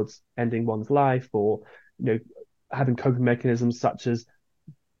towards ending one's life, or having coping mechanisms such as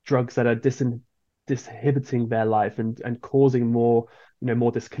drugs that are disinhibiting their life and causing more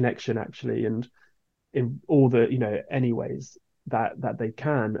disconnection, actually, and in all the any ways that they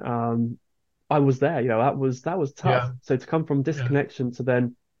can. I was there. That was tough. Yeah. So to come from Yeah. disconnection to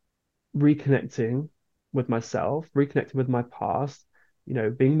then reconnecting with myself, reconnecting with my past,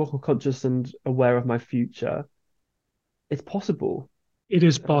 being more conscious and aware of my future, it's possible. It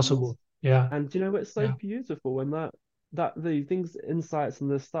is And possible. Yeah. and it's so Yeah. beautiful when that the things, insights,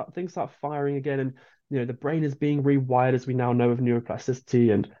 and things start firing again, and the brain is being rewired, as we now know, of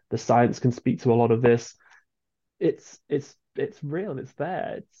neuroplasticity, and the science can speak to a lot of this. It's real, it's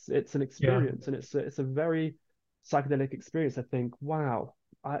there, it's an Yeah. experience, and it's a very psychedelic experience. I think, wow,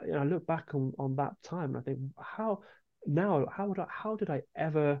 I look back on that time, and I think, how did I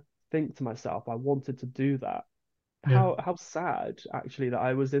ever think to myself I wanted to do that? Yeah. How sad, actually, that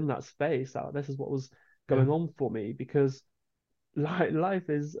I was in that space, that this is what was Yeah. going on for me, because life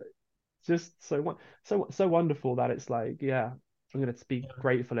is just so wonderful that it's like, yeah, I'm going to be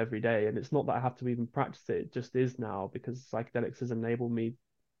grateful every day. And it's not that I have to even practice it, it just is now, because psychedelics has enabled me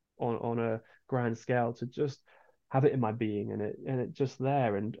on a grand scale to just have it in my being, and it just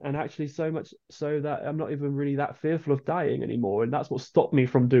there, and actually so much so that I'm not even really that fearful of dying anymore, and that's what stopped me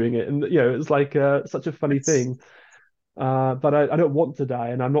from doing it. And it's like such a funny It's thing. But I don't want to die,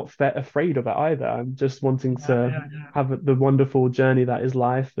 and I'm not afraid of it either. I'm just wanting yeah. to Yeah. Yeah. have the wonderful journey that is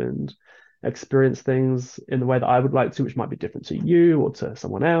life, and experience things in the way that I would like to, which might be different to you or to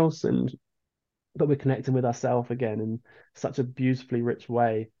someone else. And but we're connecting with ourselves again in such a beautifully rich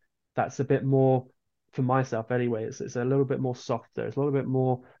way. That's a bit more, for myself anyway. It's a little bit more softer. It's a little bit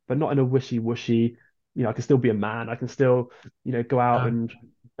more, but not in a wishy-washy. I can still be a man. I can still, go out Yeah.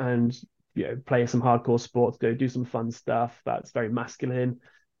 and play some hardcore sports, go do some fun stuff. That's very masculine.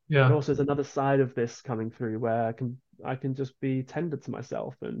 But Yeah. also, there's another side of this coming through where I can just be tender to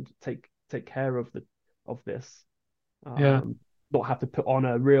myself and take care of this. Yeah. Um, Not have to put on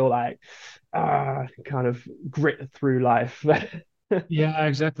a real, like, kind of grit through life. Yeah,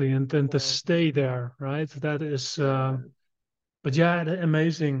 exactly. And then to stay there, right? That is, but yeah,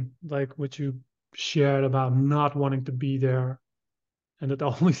 amazing. Like what you shared about not wanting to be there. And that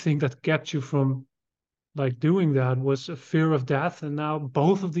the only thing that kept you from like doing that was a fear of death. And now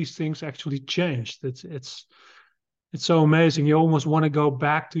both of these things actually changed. It's so amazing. You almost want to go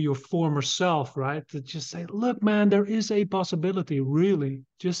back to your former self, right? To just say, look, man, there is a possibility, really.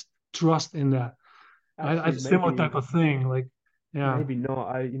 Just trust in that. I have a Actually, similar maybe type of thing. Like, yeah, maybe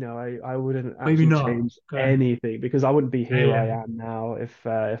not. I wouldn't maybe actually not. change Okay. anything, because I wouldn't be Yeah, here where yeah, I am now if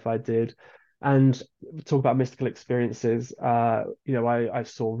I did. And talk about mystical experiences. I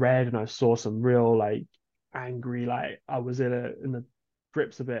saw red, and I saw some real, like, angry, like, I was in the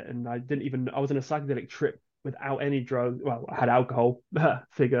grips of it, and I was in a psychedelic trip without any drug. Well, I had alcohol,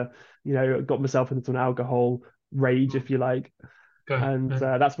 figure, got myself into an alcohol rage, if you like. okay. And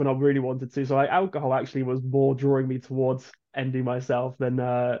Yeah, that's when I really wanted to. So, like, alcohol actually was more drawing me towards ending myself than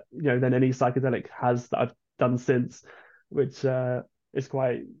any psychedelic has that I've done since, which is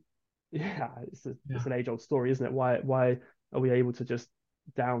quite, yeah, yeah, it's an age-old story, isn't it? Why are we able to just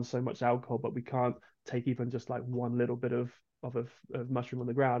down so much alcohol, but we can't take even just like one little bit of mushroom on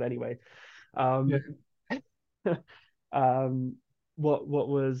the ground anyway? yeah, Um, um, what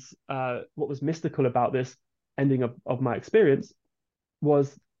was mystical about this ending of my experience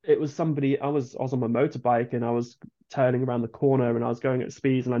was, it was somebody, I was on my motorbike, and I was turning around the corner and I was going at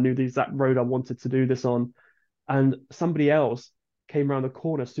speeds and I knew the exact road I wanted to do this on. And somebody else came around the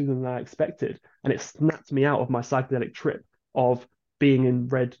corner sooner than I expected. And it snapped me out of my psychedelic trip of being in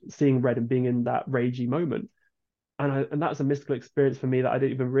red, seeing red and being in that ragey moment. And that's a mystical experience for me that I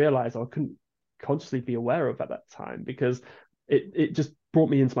didn't even realize, or I couldn't consciously be aware of at that time, because it just brought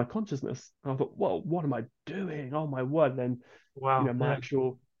me into my consciousness. And I thought, whoa, what am I doing? Oh my word. Then, Wow. my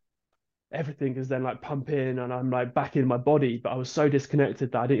actual everything is then like pumping and I'm like back in my body, but I was so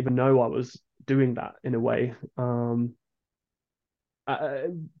disconnected that I didn't even know I was doing that in a way. So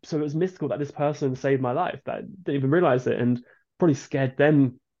it was mystical that this person saved my life, that I didn't even realize it, and probably scared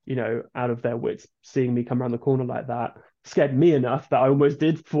them, out of their wits, seeing me come around the corner like that. Scared me enough that I almost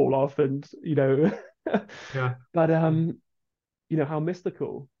did fall off, and Yeah. But how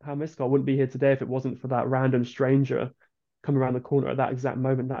mystical, how mystical. I wouldn't be here today if it wasn't for that random stranger coming around the corner at that exact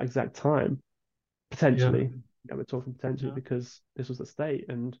moment, that exact time, potentially. We're talking potentially because this was the state,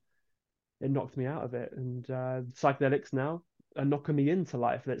 and it knocked me out of it. And psychedelics now are knocking me into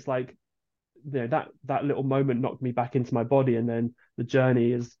life. And it's like, that little moment knocked me back into my body, and then the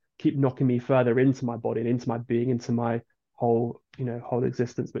journey is keep knocking me further into my body and into my being, into my whole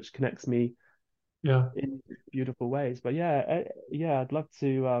existence, which connects me in beautiful ways. But I'd love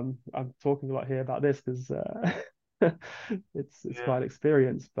to. I'm talking a lot here about this because it's quite an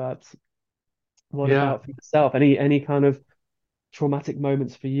experience. But what about for yourself? Any kind of traumatic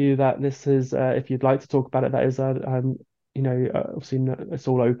moments for you that this is, if you'd like to talk about it, that is, obviously it's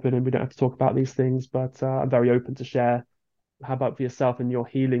all open and we don't have to talk about these things, but I'm very open to share. How about for yourself and your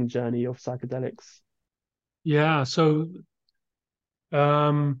healing journey of psychedelics? Yeah. So,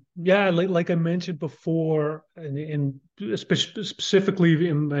 like I mentioned before, specifically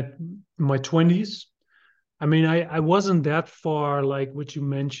in my 20s, I mean, I wasn't that far, like what you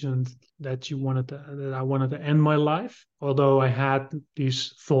mentioned, that I wanted to end my life, although I had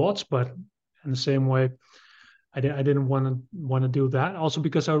these thoughts, but in the same way, I didn't want to do that. Also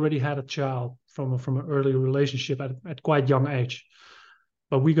because I already had a child from an early relationship at quite young age.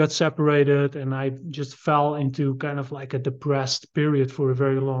 But we got separated, and I just fell into kind of like a depressed period for a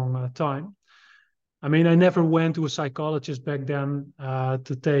very long time. I mean, I never went to a psychologist back then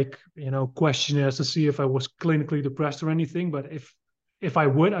to take, questionnaires to see if I was clinically depressed or anything. But if I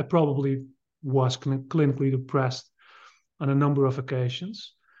would, I probably was clinically depressed on a number of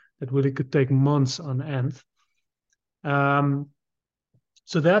occasions. That really could take months on end.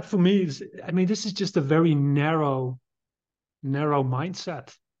 So that for me is, I mean, this is just a very narrow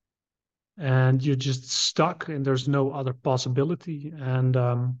mindset, and you're just stuck, and there's no other possibility. And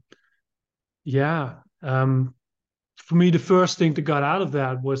for me, the first thing that got out of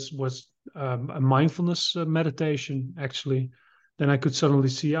that was a mindfulness meditation, actually. Then I could suddenly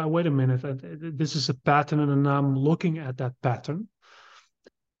see, wait a minute, this is a pattern, and I'm looking at that pattern.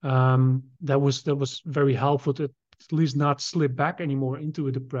 That was very helpful to at least not slip back anymore into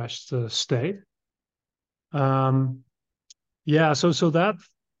a depressed state. So that,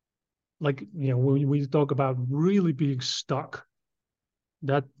 like, when we talk about really being stuck,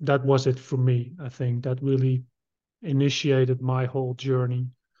 that was it for me. I think that really initiated my whole journey.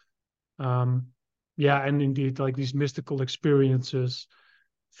 And indeed, like these mystical experiences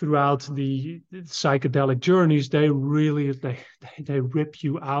throughout the psychedelic journeys, they really they rip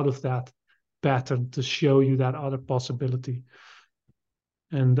you out of that pattern to show you that other possibility.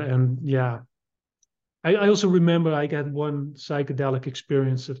 And I also remember I got one psychedelic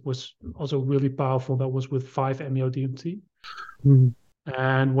experience that was also really powerful. That was with 5-MeO-DMT.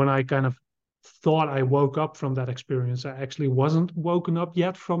 And when I kind of thought I woke up from that experience, I actually wasn't woken up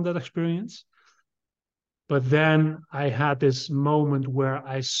yet from that experience. But then I had this moment where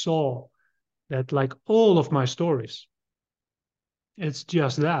I saw that, like, all of my stories, it's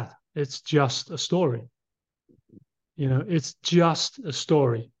just that. It's just a story. It's just a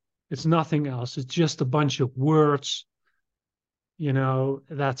story. It's nothing else. It's just a bunch of words.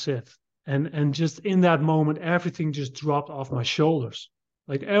 That's it. And just in that moment, everything just dropped off my shoulders.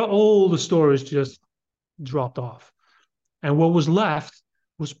 Like all the stories just dropped off. And what was left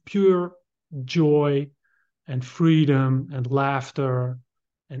was pure joy and freedom and laughter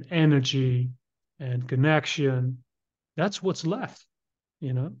and energy and connection. That's what's left,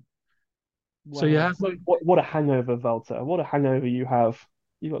 Wow. So you have like, what a hangover, Wouter. What a hangover you have.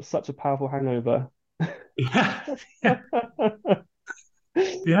 You've got such a powerful hangover. Yeah.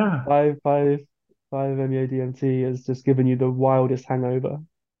 5-MeO-DMT has just given you the wildest hangover.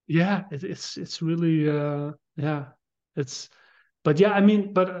 Yeah, it's really but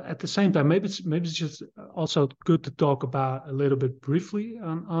at the same time, maybe it's just also good to talk about a little bit briefly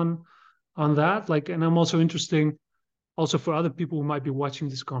on that. Like, and I'm also also for other people who might be watching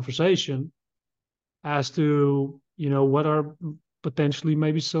this conversation, as to, what are potentially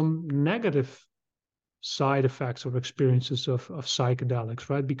maybe some negative side effects or experiences of psychedelics,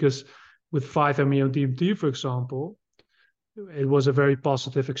 right? Because with 5-MeO-DMT, for example, it was a very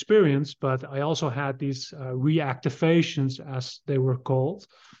positive experience, but I also had these reactivations, as they were called.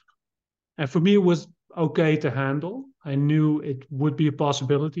 And for me, it was okay to handle. I knew it would be a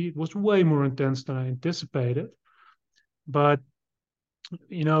possibility. It was way more intense than I anticipated. But,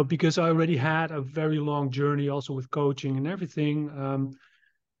 because I already had a very long journey also with coaching and everything,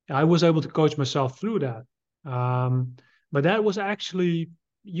 I was able to coach myself through that. But that was actually,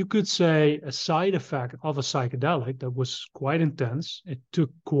 you could say, a side effect of a psychedelic that was quite intense. It took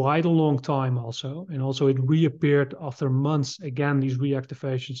quite a long time also. And also it reappeared after months, again, these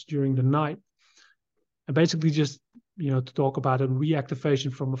reactivations during the night. And basically just, to talk about a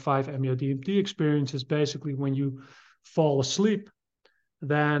reactivation from a 5-MeO-DMT experience is basically when you fall asleep,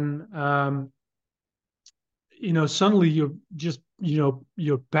 then, suddenly you're just,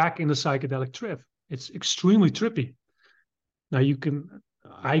 you're back in the psychedelic trip. It's extremely trippy. Now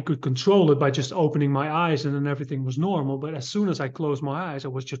I could control it by just opening my eyes and then everything was normal. But as soon as I closed my eyes, I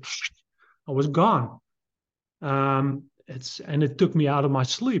was gone. It took me out of my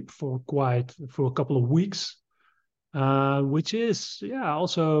sleep for a couple of weeks, which is,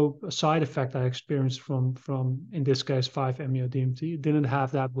 also a side effect I experienced from in this case 5-MeO-DMT. Didn't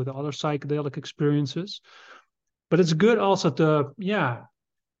have that with other psychedelic experiences, but it's good also to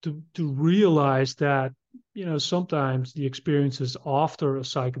realize that, sometimes the experiences after a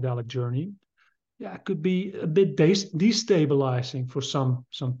psychedelic journey, could be a bit destabilizing for some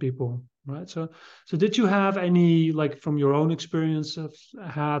people, right? So did you have any, like, from your own experience, have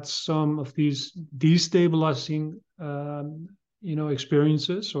had some of these destabilizing,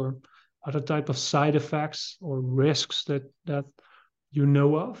 experiences, or other type of side effects or risks that you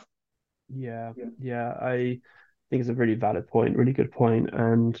know of? Yeah, I think it's a really valid point, really good point,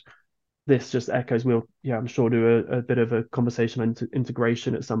 and this just echoes. I'm sure, do a bit of a conversation on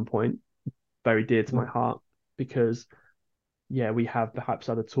integration at some point, very dear to my heart, because we have perhaps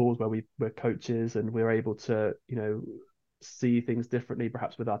other tools where we're coaches and we're able to, see things differently,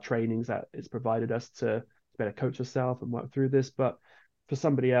 perhaps with our trainings that it's provided us to better coach yourself and work through this. But for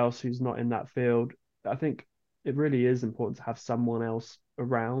somebody else who's not in that field, I think it really is important to have someone else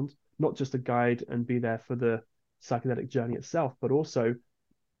around, not just a guide and be there for the psychedelic journey itself, but also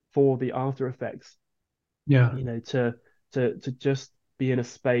for the after effects. To just be in a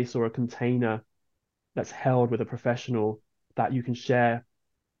space or a container that's held with a professional, that you can share,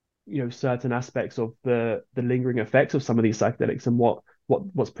 certain aspects of the lingering effects of some of these psychedelics and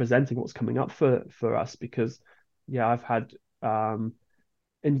what's presenting, what's coming up for us. Because I've had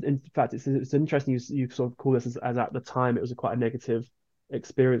in fact, it's interesting you sort of call this as at the time it was quite a negative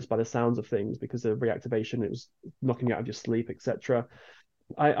experience by the sounds of things, because of reactivation, it was knocking you out of your sleep, etc.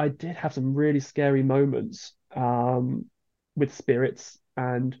 I did have some really scary moments with spirits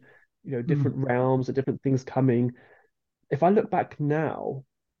and different realms and different things coming. If I look back now,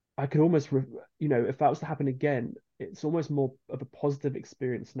 I could almost if that was to happen again, it's almost more of a positive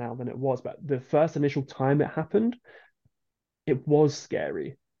experience now than it was. But the first initial time it happened, it was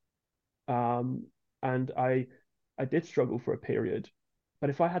scary, and I did struggle for a period. But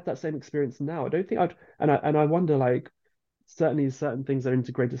if I had that same experience now, I don't think I'd. And I wonder, like, certainly certain things are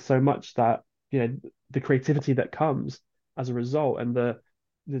integrated so much that the creativity that comes as a result, and the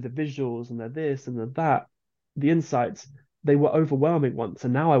visuals and the this and the that, the insights, they were overwhelming once,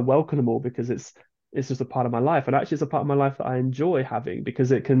 and now I welcome them all, because it's just a part of my life. And actually it's a part of my life that I enjoy having,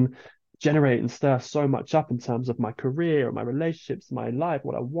 because it can generate and stir so much up in terms of my career, my relationships, my life,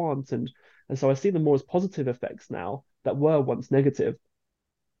 what I want. And so I see them more as positive effects now that were once negative.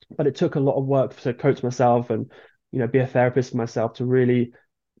 But it took a lot of work to coach myself and be a therapist for myself to really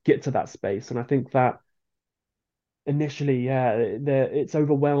get to that space. And I think that initially, it's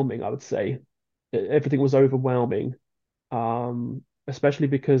overwhelming, I would say. Everything was overwhelming, especially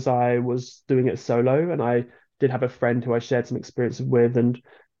because I was doing it solo, and I did have a friend who I shared some experiences with, and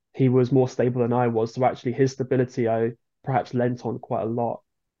he was more stable than I was. So actually his stability, I perhaps lent on quite a lot,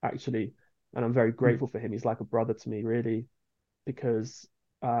 actually. And I'm very grateful for him. He's like a brother to me, really, because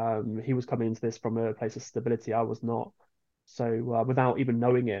he was coming into this from a place of stability. I was not. So without even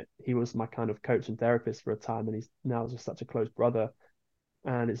knowing it, he was my kind of coach and therapist for a time, and he's now just such a close brother.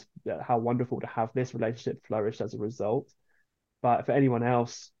 And it's how wonderful to have this relationship flourish as a result. But for anyone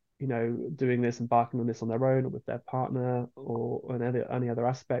else, doing this, embarking on this on their own or with their partner, or any other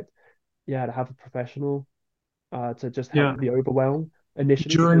aspect, to have a professional to just help with the overwhelm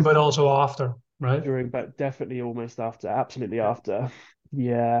initially. During, but also after. right? During, but definitely almost after, absolutely after.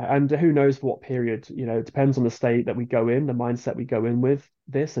 Yeah, and who knows for what period, it depends on the state that we go in, the mindset we go in with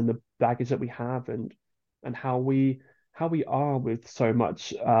this, and the baggage that we have, and how we are with so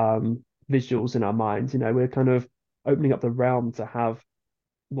much visuals in our minds. We're kind of opening up the realm to have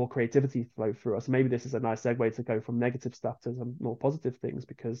more creativity flow through us. Maybe this is a nice segue to go from negative stuff to some more positive things,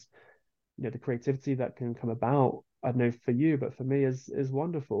 because the creativity that can come about, I don't know for you, but for me is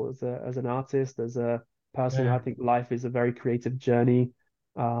wonderful as an artist, as a person. I Yeah, think life is a very creative journey,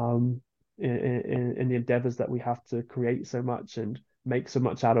 um, in the endeavors that we have to create so much and make so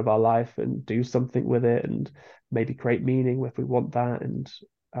much out of our life and do something with it, and maybe create meaning if we want that. And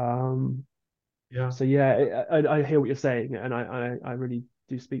um, yeah, so yeah, I hear what you're saying, and I really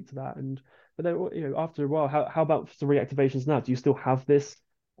do speak to that. And but then after a while, how about the reactivations now? Do you still have this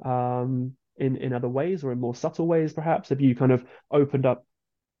in other ways, or in more subtle ways perhaps? Have you kind of opened up?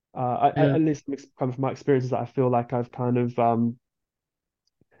 yeah, At least kind of my experiences, that I feel like I've kind of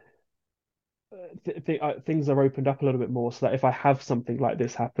things are opened up a little bit more, so that if I have something like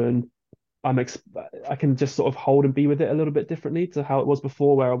this happen, I can just sort of hold and be with it a little bit differently to how it was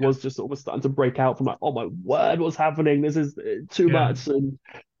before, where I yeah, was just sort of starting to break out from like, oh my word, what's happening? This is too yeah, much. And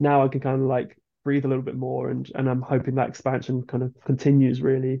now I can kind of like breathe a little bit more, and I'm hoping that expansion kind of continues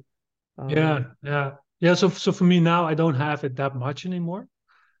really. yeah, Um, yeah, yeah. So for me now, I don't have it that much anymore.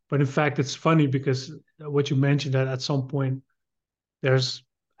 But in fact, it's funny because what you mentioned, that at some point there's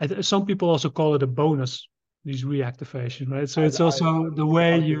some people also call it a bonus, these reactivation, right? So it's I also the would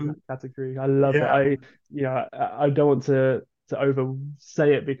way argue in that you, category. I love it. yeah, I don't want to over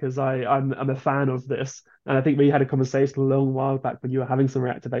say it, because I'm a fan of this. And I think we had a conversation a long while back when you were having some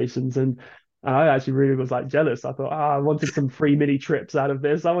reactivations, and I actually really was like jealous. I thought, I wanted some free mini trips out of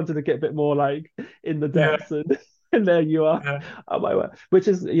this. I wanted to get a bit more like in the yeah, depths, and and there you are. yeah. Oh my word. Which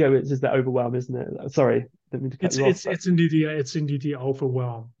is that overwhelm, isn't it? Sorry, didn't mean to cut It's you off, it's but it's indeed it's indeed the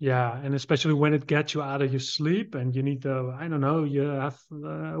overwhelm, yeah, and especially when it gets you out of your sleep and you need to, I don't know, you have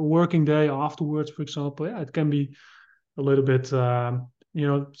a working day afterwards, for example. Yeah, it can be a little bit,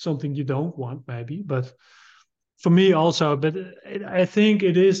 something you don't want maybe, but for me also. But I think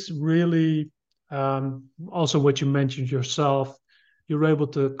it is really also what you mentioned yourself. You're able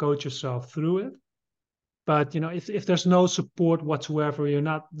to coach yourself through it. But if there's no support whatsoever, you're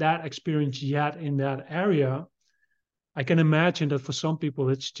not that experienced yet in that area. I can imagine that for some people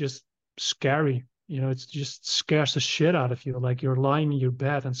it's just scary. It's just scares the shit out of you. Like you're lying in your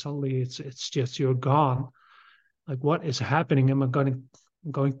bed and suddenly it's just you're gone. Like what is happening? Am I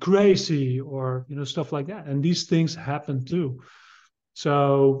going crazy, or stuff like that? And these things happen too.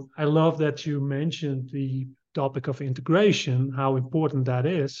 So I love that you mentioned the topic of integration, how important that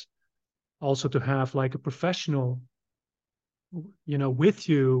is. Also to have like a professional, with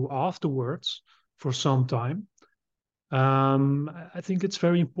you afterwards for some time. I think it's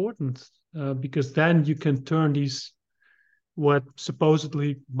very important, because then you can turn these, what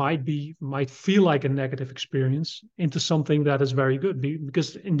supposedly might feel like a negative experience, into something that is very good.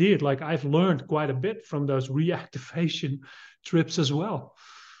 Because indeed, like I've learned quite a bit from those reactivation trips as well.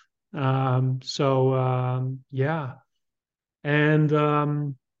 Yeah,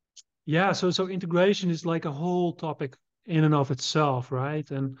 and yeah, so integration is like a whole topic in and of itself, right?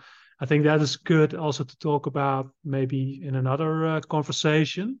 And I think that is good also to talk about maybe in another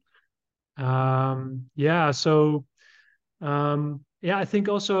conversation. Yeah, so yeah, I think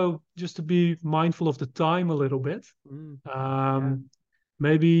also just to be mindful of the time a little bit. mm, yeah. Um,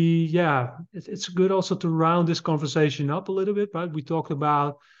 Maybe, yeah, it's good also to round this conversation up a little bit, right? We talked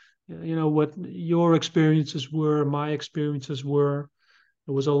about, what your experiences were, my experiences were.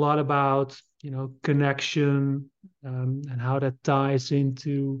 It was a lot about, connection, and how that ties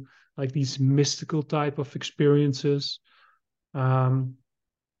into like these mystical type of experiences. Um,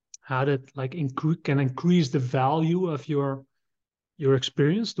 how that like can increase the value of your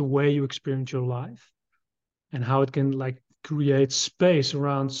experience, the way you experience your life, and how it can like create space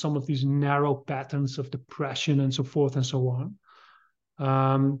around some of these narrow patterns of depression and so forth and so on.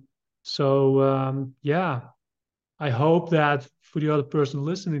 Um, yeah, I hope that for the other person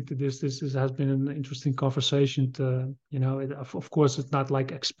listening to this has been an interesting conversation. To of course, it's not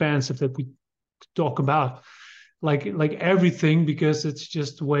like expansive that we talk about like everything, because it's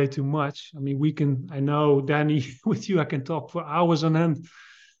just way too much. I mean, I know, Danny, with you, I can talk for hours on end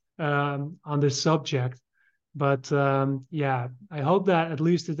on this subject. But yeah, I hope that at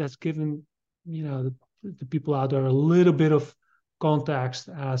least that's given the people out there a little bit of context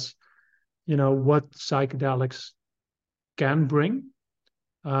as what psychedelics can bring.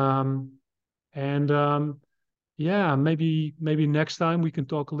 Um, and yeah, maybe next time we can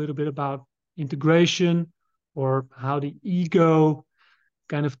talk a little bit about integration, or how the ego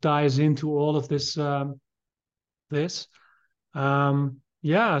kind of ties into all of this. This.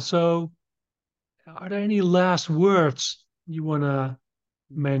 Yeah. So, are there any last words you want to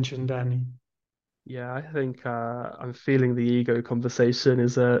mention, Danny? Yeah, I think I'm feeling the ego conversation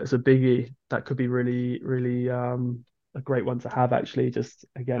is a biggie. That could be really a great one to have actually. Just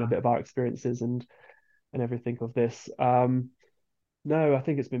again, a Yeah. bit of our experiences and everything of this. No, I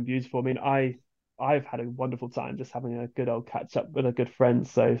think it's been beautiful. I mean, I've had a wonderful time just having a good old catch up with a good friend.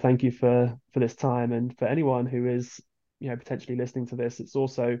 So thank you for this time, and for anyone who is, potentially listening to this. It's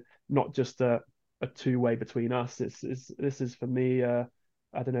also not just a two-way between us. This is for me, I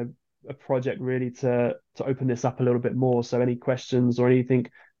don't know, a project really to open this up a little bit more. So any questions or anything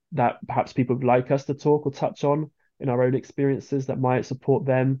that perhaps people would like us to talk or touch on in our own experiences that might support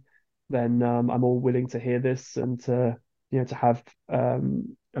them, then I'm all willing to hear this and to have a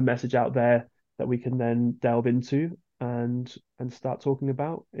message out there that we can then delve into and start talking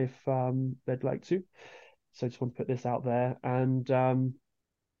about if they'd like to. So I just want to put this out there, and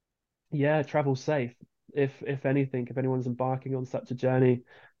yeah, travel safe. If anything, if anyone's embarking on such a journey,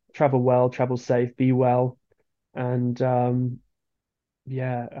 travel well, travel safe, be well, and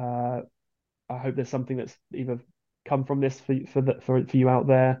yeah, I hope there's something that's either come from this for you out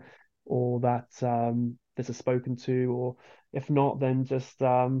there, or that this is spoken to, or if not, then just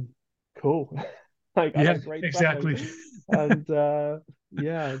cool. Like I Yeah, had great exactly. traveling, and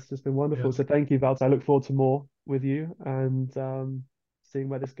yeah, it's just been wonderful. Yeah. So thank you, Wouter. I look forward to more with you, and seeing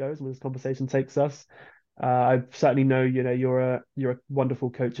where this goes and where this conversation takes us. I certainly know, you're a wonderful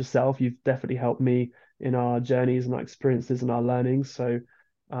coach yourself. You've definitely helped me in our journeys and our experiences and our learnings. So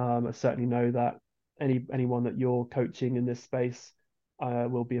I certainly know that anyone that you're coaching in this space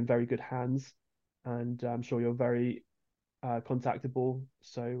will be in very good hands, and I'm sure you're very contactable.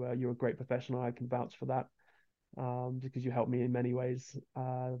 So you're a great professional. I can vouch for that, because you helped me in many ways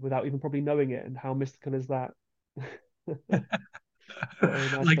without even probably knowing it. And how mystical is that? So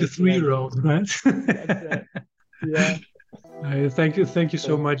nice Like the place to end. 3-year-old, right? That's it. Yeah. Thank you so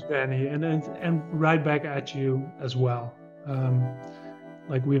So, much, Danny, and right back at you as well.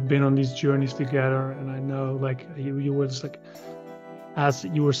 Like we've been on these journeys together, and I know, like you were just like, as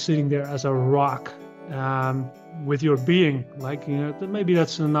you were sitting there as a rock, with your being, like maybe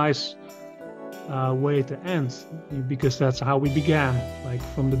that's a nice way to end, because that's how we began, like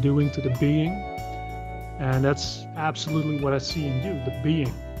from the doing to the being, and that's absolutely what I see in you, the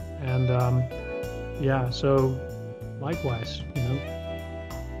being, and yeah. So likewise,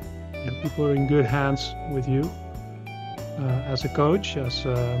 people are in good hands with you as a coach, as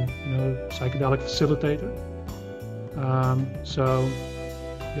psychedelic facilitator. So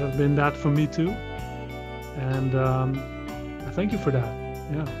you have been that for me too, and I thank you for that.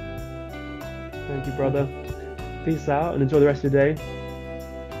 Yeah. thank you, brother. Peace out and enjoy the rest of your day.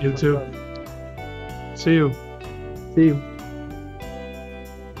 You too. See you. See you.